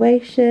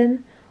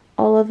Situation,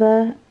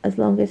 Oliver, As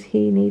Long As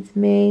He Needs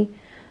Me,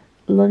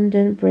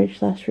 London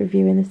Bridge /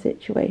 Reviewing the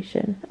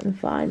Situation, and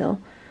Final.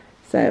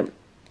 So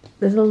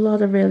there's a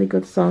lot of really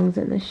good songs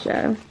in this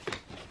show.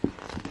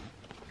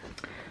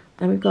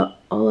 And we've got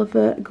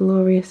Oliver,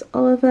 Glorious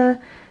Oliver.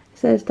 It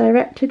says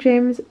director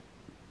James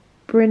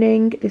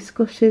Brinning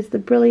discusses the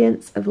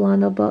brilliance of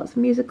Lionel Bart's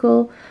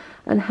musical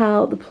and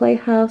how the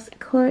Playhouse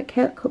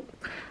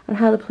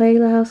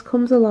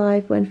comes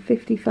alive when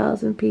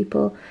 50,000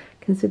 people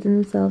consider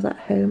themselves at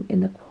home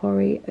in the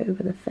quarry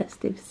over the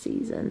festive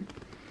season.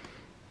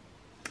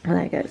 And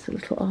there goes a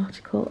little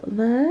article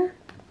there.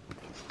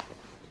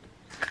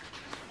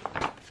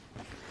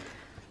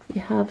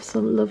 You have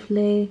some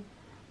lovely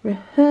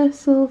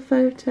rehearsal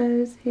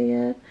photos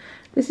here.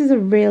 This is a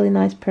really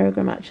nice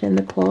programme actually, and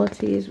the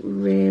quality is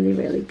really,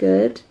 really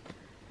good.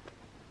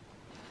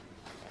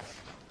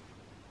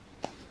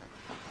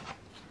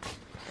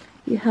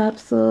 You have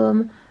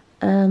some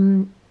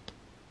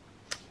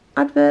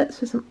adverts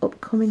for some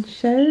upcoming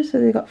shows. So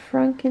they've got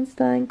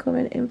Frankenstein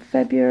coming in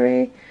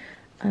February,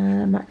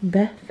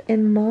 Macbeth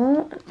in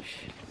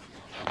March.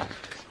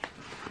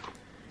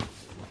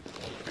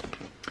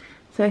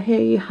 So here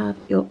you have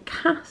your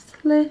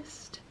cast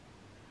list.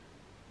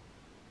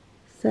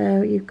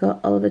 So you've got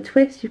Oliver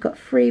Twist, you've got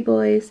 3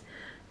 boys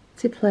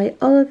to play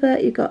Oliver,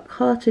 you've got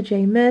Carter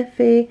J.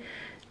 Murphy,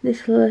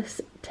 Nicholas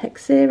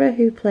Texera,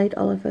 who played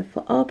Oliver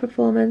for our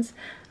performance,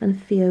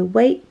 and Theo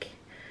Wake.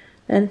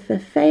 Then for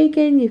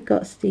Fagin, you've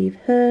got Steve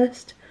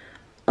Hurst.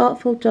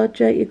 Artful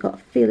Dodger, you've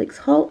got Felix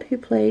Holt, who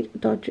played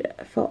Dodger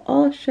for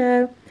our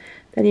show.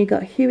 Then you've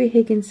got Huey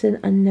Higginson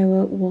and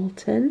Noah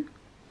Walton.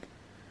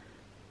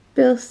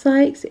 Bill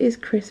Sykes is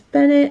Chris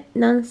Bennett.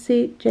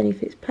 Nancy, Jenny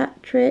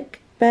Fitzpatrick.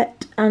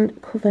 Bet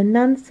and cover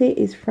Nancy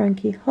is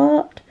Frankie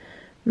Hart.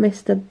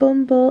 Mr.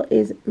 Bumble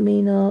is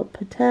Meenal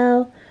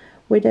Patel.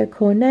 Widow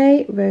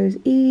Cornet, Rose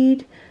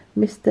Eade.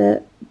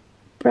 Mr.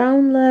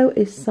 Brownlow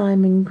is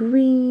Simon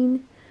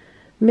Green.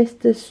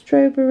 Mr.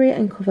 Strawberry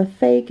and cover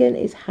Fagin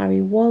is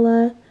Harry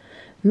Waller.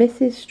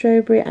 Mrs.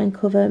 Strawberry and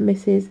cover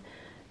Mrs.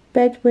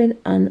 Bedwin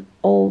and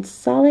Old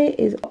Sally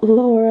is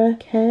Laura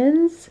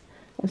Cairns.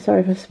 I'm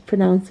sorry if I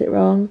pronounced it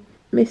wrong.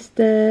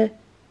 Mr.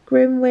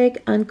 Grimwig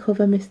and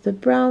cover Mr.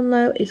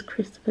 Brownlow is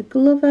Christopher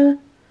Glover.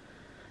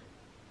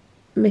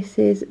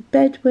 Mrs.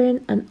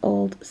 Bedwin and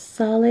Old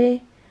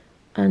Sally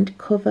and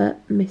cover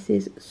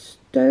Mrs.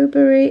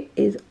 Stowberry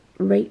is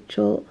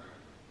Rachel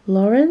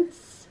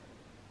Lawrence.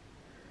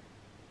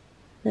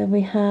 Then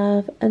we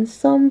have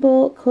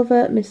ensemble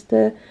cover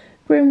Mr.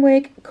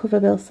 Grimwig, cover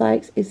Bill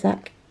Sykes is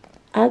Zach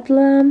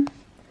Adlam.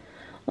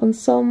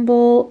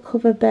 Ensemble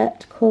cover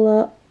Bet,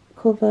 colour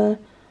cover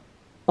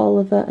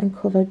Oliver and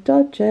cover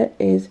Dodger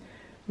is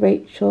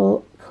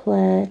Rachel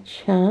Claire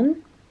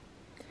Chan.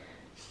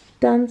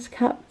 Dance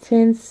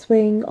captain,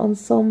 swing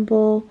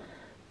ensemble,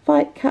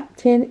 fight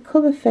captain,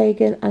 cover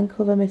Fagin and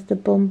cover Mr.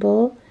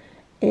 Bumble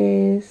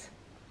is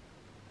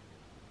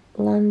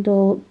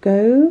Landau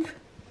Gove.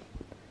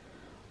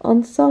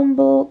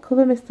 Ensemble,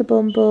 cover Mr.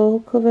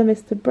 Bumble, cover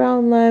Mr.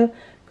 Brownlow,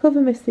 cover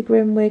Mr.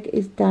 Grimwig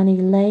is Danny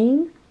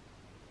Lane.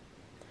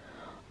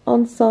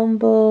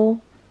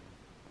 Ensemble,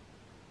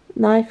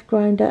 Knife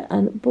Grinder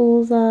and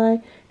Bullseye,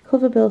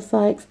 cover Bill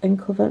Sykes and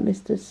cover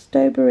Mr.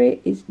 Stowberry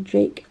is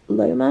Jake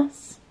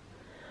Lomas.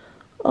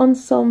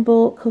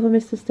 Ensemble, cover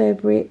Mr.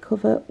 Stowberry,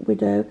 cover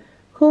Widow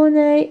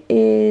Cornet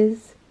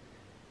is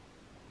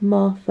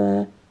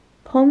Martha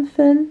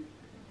Ponfen.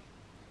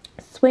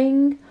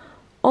 Swing,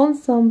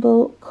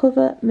 ensemble,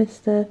 cover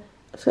Mrs.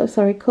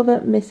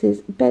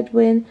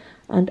 Bedwin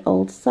and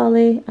Old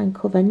Sally, and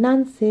cover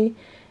Nancy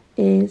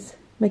is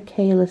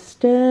Michaela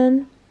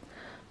Stern.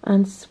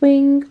 And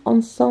swing,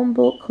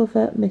 ensemble,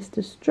 cover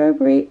Mr.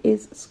 Strawberry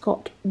is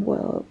Scott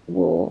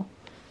War.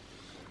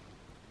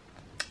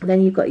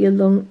 Then you've got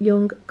your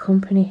young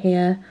company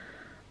here.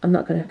 I'm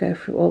not going to go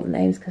through all the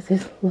names because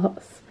there's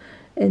lots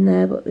in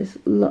there, but there's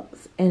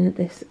lots in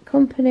this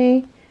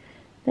company.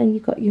 Then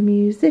you've got your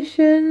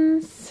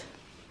musicians.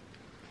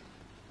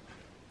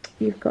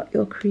 You've got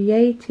your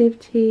creative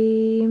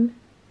team,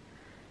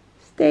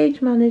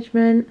 stage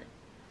management,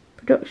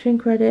 production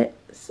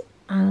credits,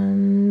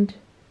 and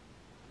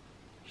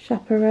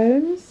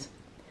chaperones.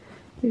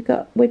 You've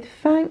got with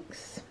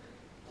thanks.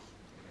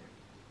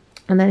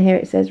 And then here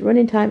it says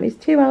running time is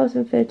 2 hours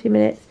and 30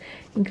 minutes,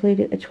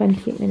 including a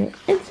 20-minute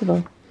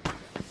interval.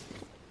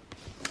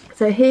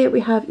 So here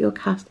we have your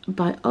cast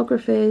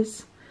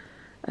biographies.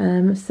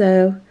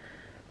 So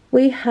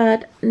we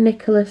had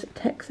Nicholas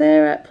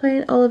Texera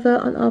playing Oliver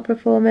on our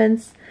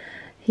performance.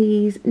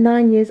 He's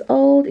 9 years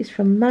old, he's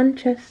from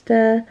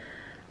Manchester,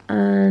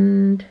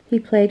 and he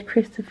played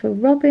Christopher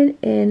Robin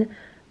in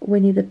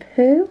Winnie the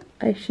Pooh.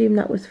 I assume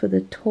that was for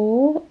the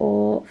tour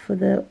or for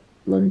the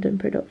London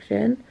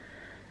production.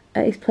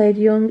 He's played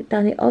young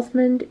Danny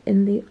Osmond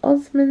in the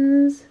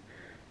Osmonds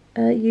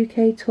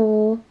UK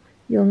tour,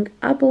 young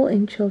Abel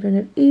in Children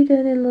of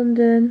Eden in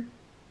London,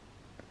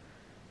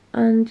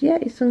 and yeah,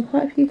 he's done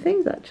quite a few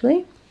things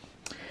actually.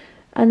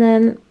 And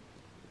then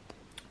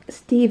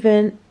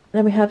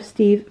then we have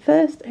Steve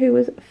First, who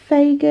was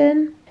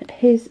Fagin.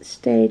 His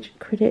stage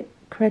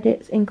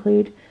credits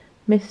include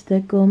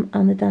Mr. Gum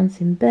and the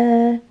Dancing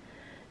Bear,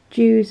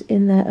 Jews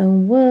in Their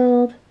Own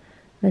World,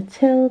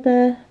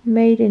 Matilda,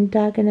 Maid in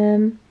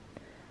Dagenham,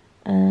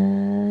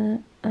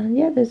 and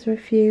yeah, there's a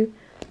few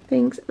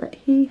things that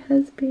he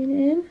has been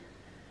in.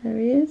 There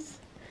he is.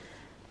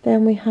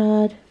 Then we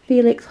had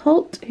Felix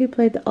Holt, who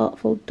played the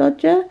Artful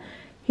Dodger.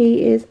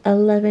 He is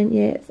 11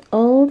 years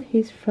old.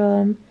 He's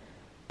from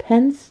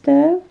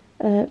Penstow.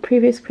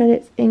 Previous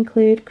credits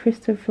include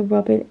Christopher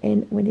Robin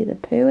in Winnie the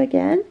Pooh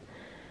again,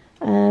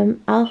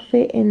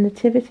 Alfie in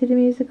Nativity the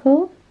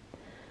Musical,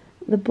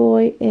 the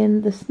boy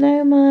in The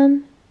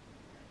Snowman,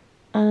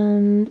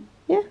 and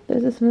yeah,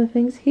 those are some of the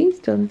things he's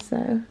done.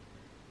 So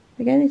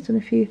again, he's done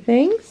a few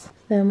things.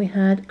 Then we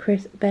had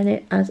Chris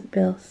Bennett as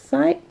Bill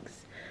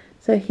Sykes.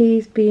 So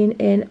he's been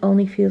in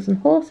Only Fools and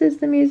Horses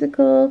the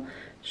Musical,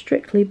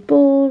 Strictly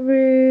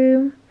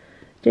Ballroom,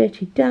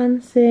 Dirty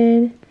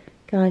Dancing,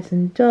 Guys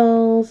and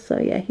Dolls. So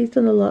yeah, he's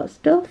done a lot of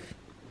stuff.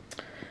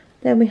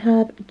 Then we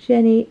have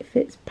Jenny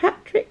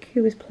Fitzpatrick,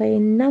 who was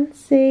playing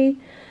Nancy.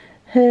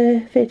 Her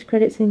theatre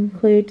credits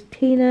include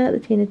Tina, the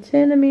Tina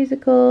Turner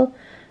Musical,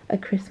 A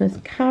Christmas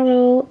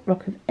Carol,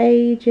 Rock of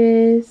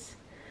Ages,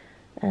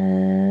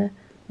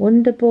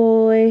 Wonder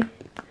Boy,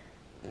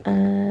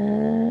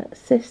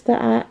 Sister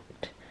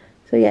Act.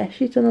 So yeah,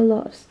 she's done a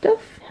lot of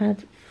stuff.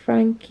 Had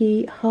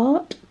Frankie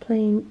Hart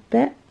playing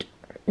Bet,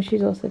 and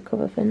she's also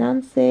cover for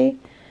Nancy.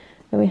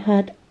 And we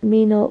had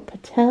Meenal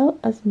Patel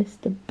as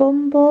Mr.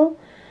 Bumble.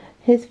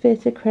 His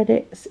theatre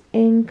credits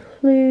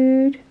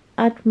include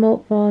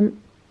Admiral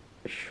von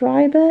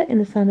Schreiber in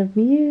The Sound of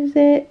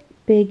Music,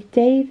 Big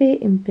Davy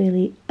in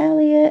Billy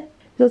Elliot.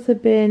 He's also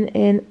been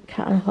in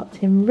Cat on a Hot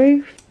Tin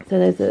Roof. So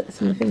those are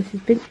some of the things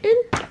he's been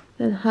in.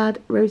 Then had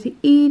Rosie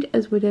Ede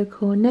as Widow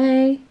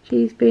Cornet.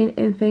 She's been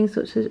in things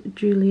such as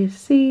Julius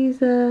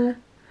Caesar,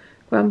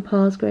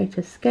 Grandpa's Great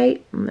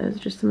Escape, and those are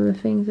just some of the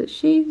things that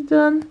she's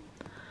done.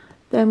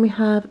 Then we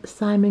have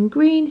Simon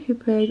Green, who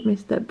played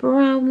Mr.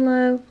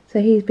 Brownlow.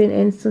 So he's been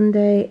in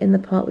Sunday in the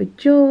Park with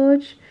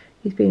George.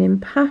 He's been in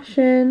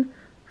Passion,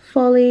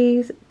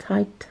 Follies,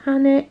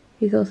 Titanic.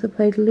 He's also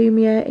played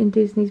Lumiere in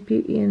Disney's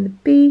Beauty and the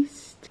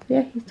Beast.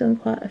 Yeah, he's done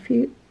quite a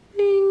few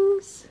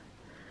things.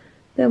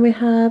 Then we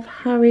have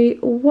Harry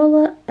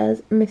Waller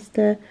as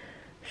Mr.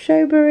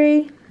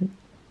 Showberry.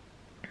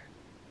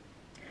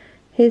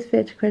 His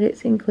theatre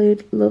credits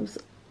include Love's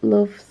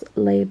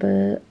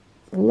Labour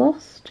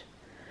Lost,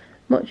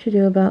 Much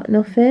Ado About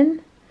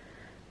Nothing,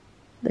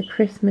 The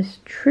Christmas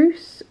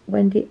Truce,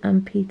 Wendy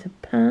and Peter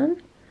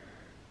Pan.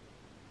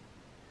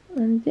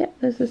 And yeah,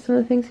 those are some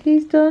of the things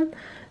he's done.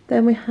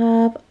 Then we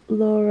have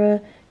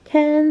Laura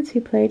Cairns,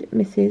 who played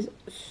Mrs.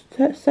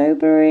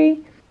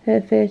 Soberry. Her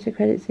theatre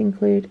credits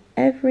include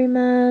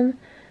Everyman,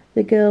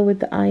 The Girl with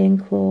the Iron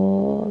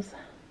Claws,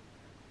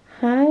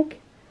 Hag,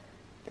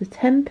 The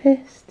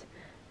Tempest,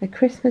 A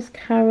Christmas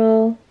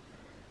Carol,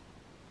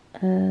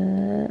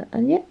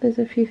 and yeah, there's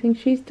a few things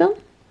she's done.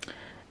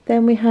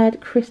 Then we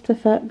had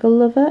Christopher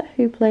Glover,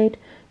 who played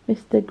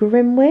Mr.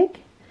 Grimwig.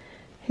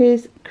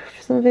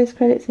 Some of his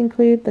credits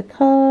include The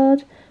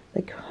Card,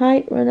 The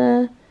Kite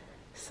Runner,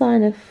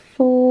 Sign of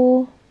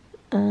 4,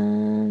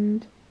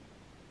 and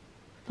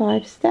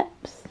 5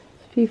 Steps.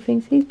 A few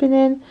things he's been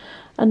in.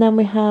 And then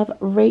we have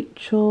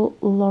Rachel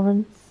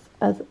Lawrence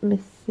as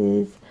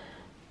Mrs.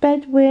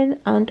 Bedwin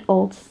and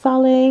Old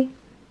Sally.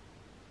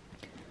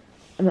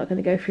 I'm not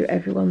going to go through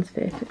everyone's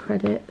theatre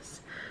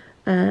credits.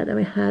 Then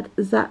we had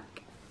Zach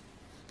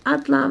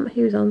Adlam,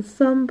 who's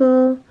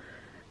ensemble.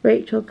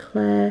 Rachel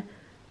Claire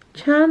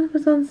Chan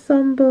was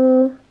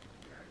ensemble.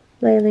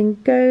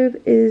 Leyland Gove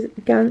is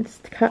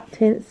Gant's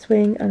Captain,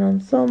 Swing and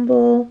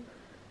Ensemble.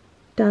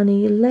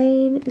 Danny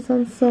Lane is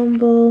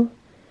ensemble.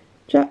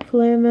 Jack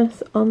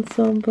Lomas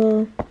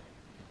ensemble.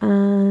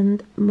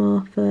 And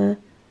Martha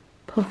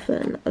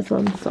Puffin as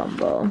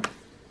ensemble.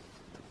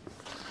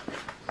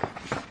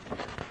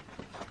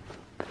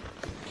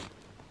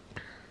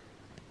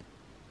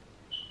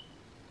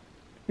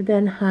 We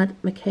then had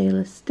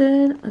Michaela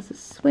Stern as a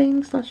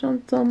swing /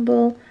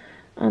 ensemble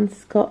and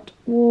Scott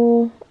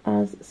War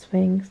as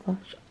swing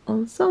 /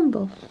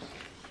 ensemble.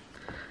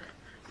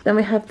 Then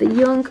we have the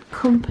Young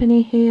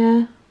Company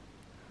here.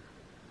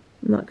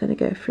 I'm not going to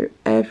go through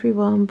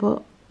everyone,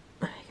 but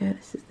there we go,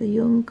 this is the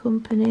Young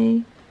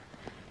Company.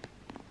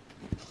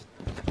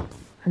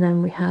 And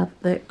then we have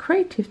the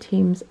creative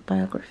team's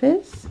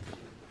biographies.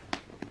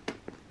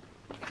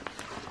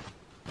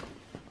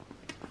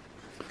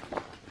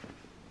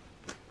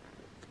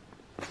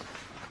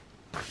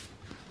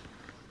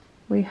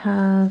 We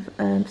have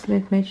some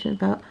information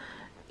about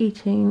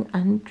eating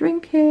and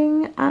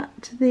drinking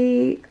at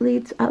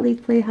Leeds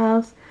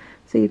Playhouse.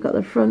 So you've got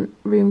the front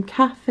room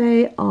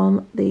cafe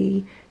on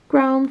the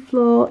ground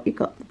floor. You've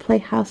got the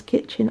Playhouse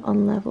kitchen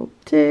on level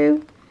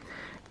 2.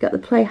 You've got the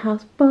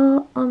Playhouse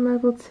bar on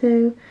level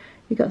 2.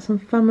 You've got some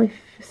family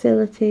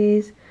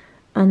facilities,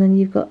 and then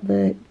you've got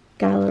the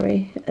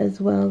gallery as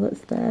well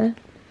that's there.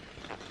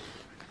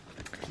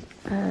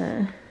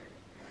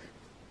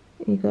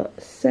 You've got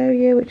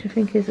Soya, which I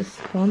think is a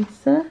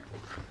sponsor,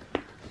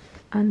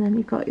 and then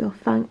you've got your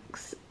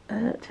thanks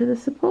to the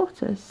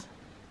supporters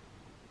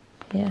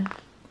here,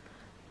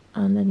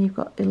 and then you've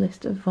got a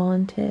list of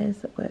volunteers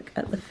that work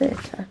at the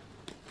theatre,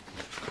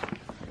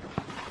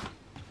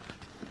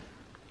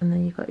 and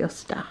then you've got your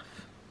staff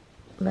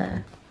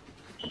there.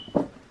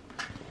 There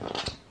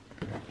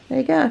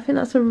you go. I think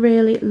that's a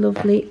really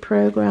lovely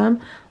programme.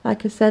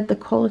 Like I said, the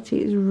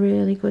quality is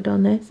really good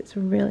on this. It's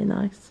a really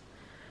nice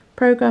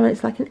programme.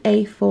 It's like an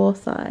A4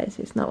 size.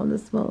 It's not one of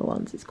the smaller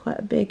ones. It's quite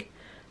a big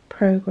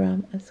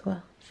programme as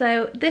well.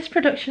 So this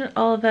production,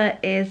 Oliver,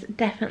 is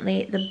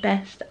definitely the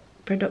best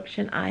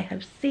production I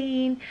have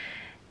seen.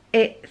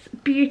 It's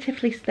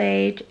beautifully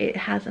staged. It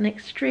has an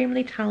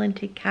extremely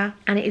talented cast,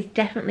 and it is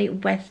definitely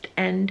West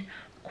End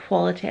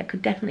quality. I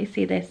could definitely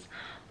see this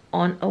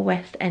on a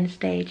West End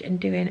stage and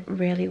doing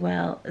really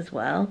well as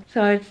well.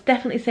 So I would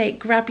definitely say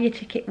grab your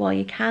ticket while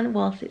you can,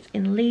 whilst it's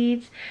in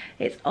Leeds.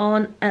 It's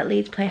on at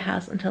Leeds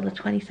Playhouse until the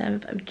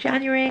 27th of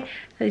January, so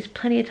there's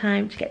plenty of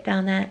time to get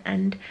down there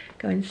and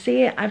go and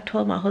see it. I've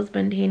told my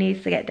husband he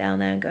needs to get down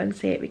there and go and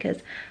see it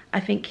because I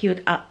think he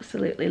would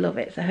absolutely love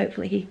it, so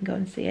hopefully he can go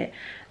and see it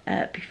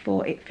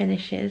before it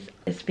finishes.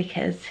 It's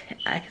because,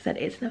 like I said,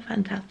 it's a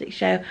fantastic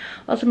show.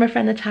 Also, my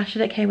friend Natasha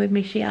that came with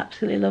me, she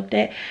absolutely loved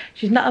it.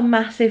 She's not a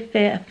massive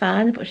theatre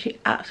fan, but she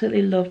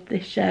absolutely loved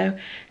this show.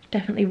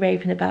 Definitely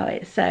raving about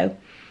it. So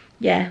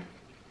yeah,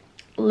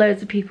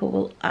 loads of people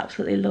will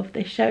absolutely love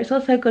this show. It's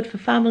also good for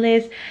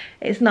families.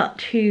 It's not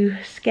too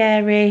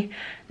scary.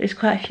 There's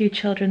quite a few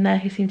children there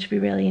who seem to be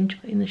really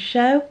enjoying the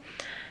show.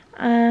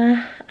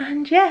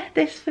 And yeah,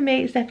 this for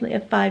me is definitely a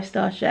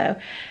 5-star show.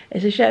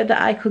 It's a show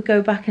that I could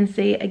go back and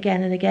see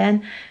again and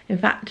again. In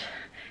fact,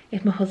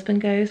 if my husband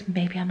goes,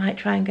 maybe I might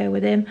try and go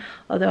with him,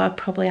 although I'd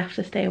probably have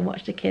to stay and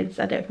watch the kids.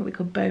 I don't think we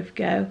could both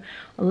go,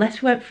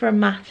 unless we went for a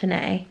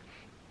matinee.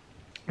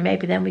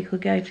 Maybe then we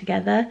could go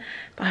together,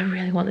 but I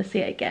really want to see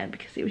it again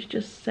because it was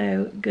just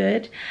so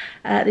good.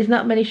 There's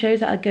not many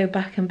shows that I'd go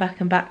back and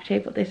back and back to,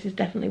 but this is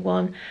definitely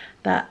one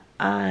that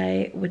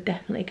I would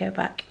definitely go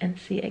back and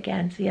see it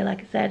again. So yeah,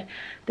 like I said,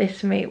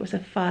 this for me was a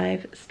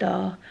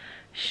 5-star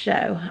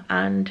show,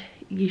 and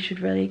you should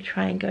really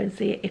try and go and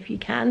see it if you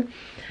can.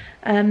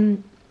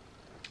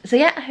 So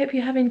yeah, I hope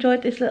you have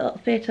enjoyed this little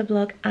theatre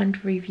vlog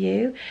and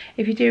review.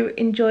 If you do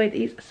enjoy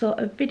these sort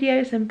of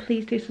videos, then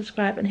please do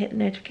subscribe and hit the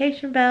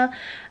notification bell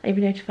and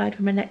be notified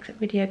when my next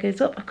video goes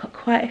up. I've got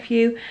quite a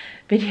few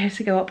videos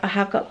to go up. I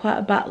have got quite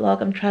a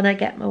backlog. I'm trying to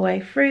get my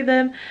way through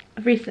them.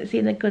 I've recently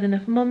seen the Good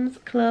Enough Mums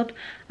Club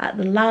at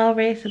the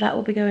Lowry, so that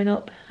will be going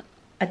up.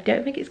 I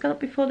don't think it's gone up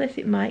before this.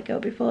 It might go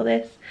before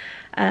this.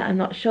 I'm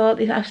not sure.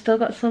 I've still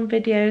got some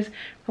videos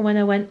from when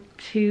I went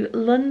to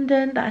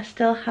London that I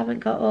still haven't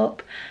got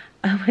up.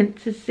 I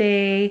went to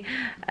see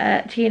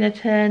Tina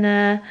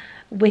Turner,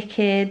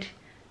 Wicked,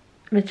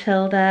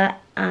 Matilda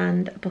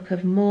and Book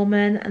of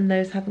Mormon, and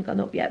those haven't gone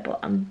up yet, but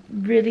I'm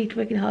really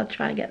working hard to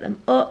try and get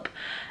them up.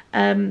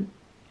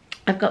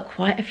 I've got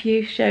quite a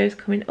few shows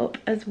coming up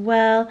as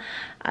well.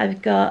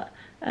 I've got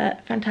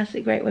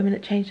Fantastic Great Women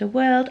That Changed the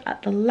World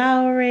at the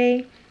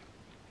Lowry.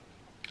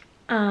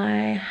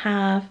 I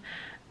have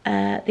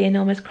The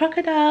Enormous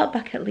Crocodile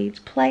back at Leeds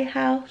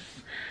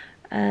Playhouse.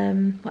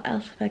 What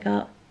else have I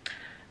got?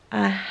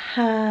 I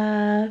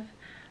have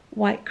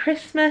White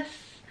Christmas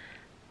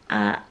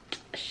at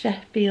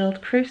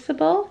Sheffield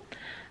Crucible,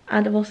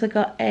 and I've also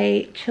got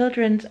a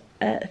children's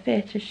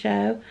theatre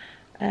show,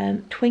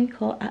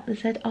 Twinkle, at the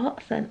Z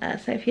Art Centre.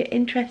 So if you're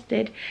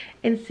interested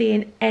in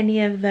seeing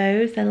any of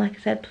those, then like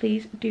I said,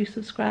 please do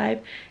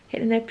subscribe,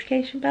 hit the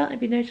notification bell and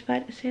be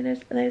notified as soon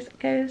as those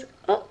goes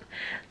up.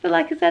 So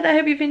like I said, I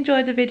hope you've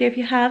enjoyed the video. If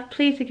you have,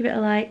 please do give it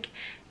a like,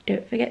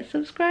 don't forget to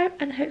subscribe,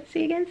 and I hope to see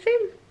you again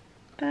soon.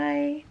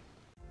 Bye.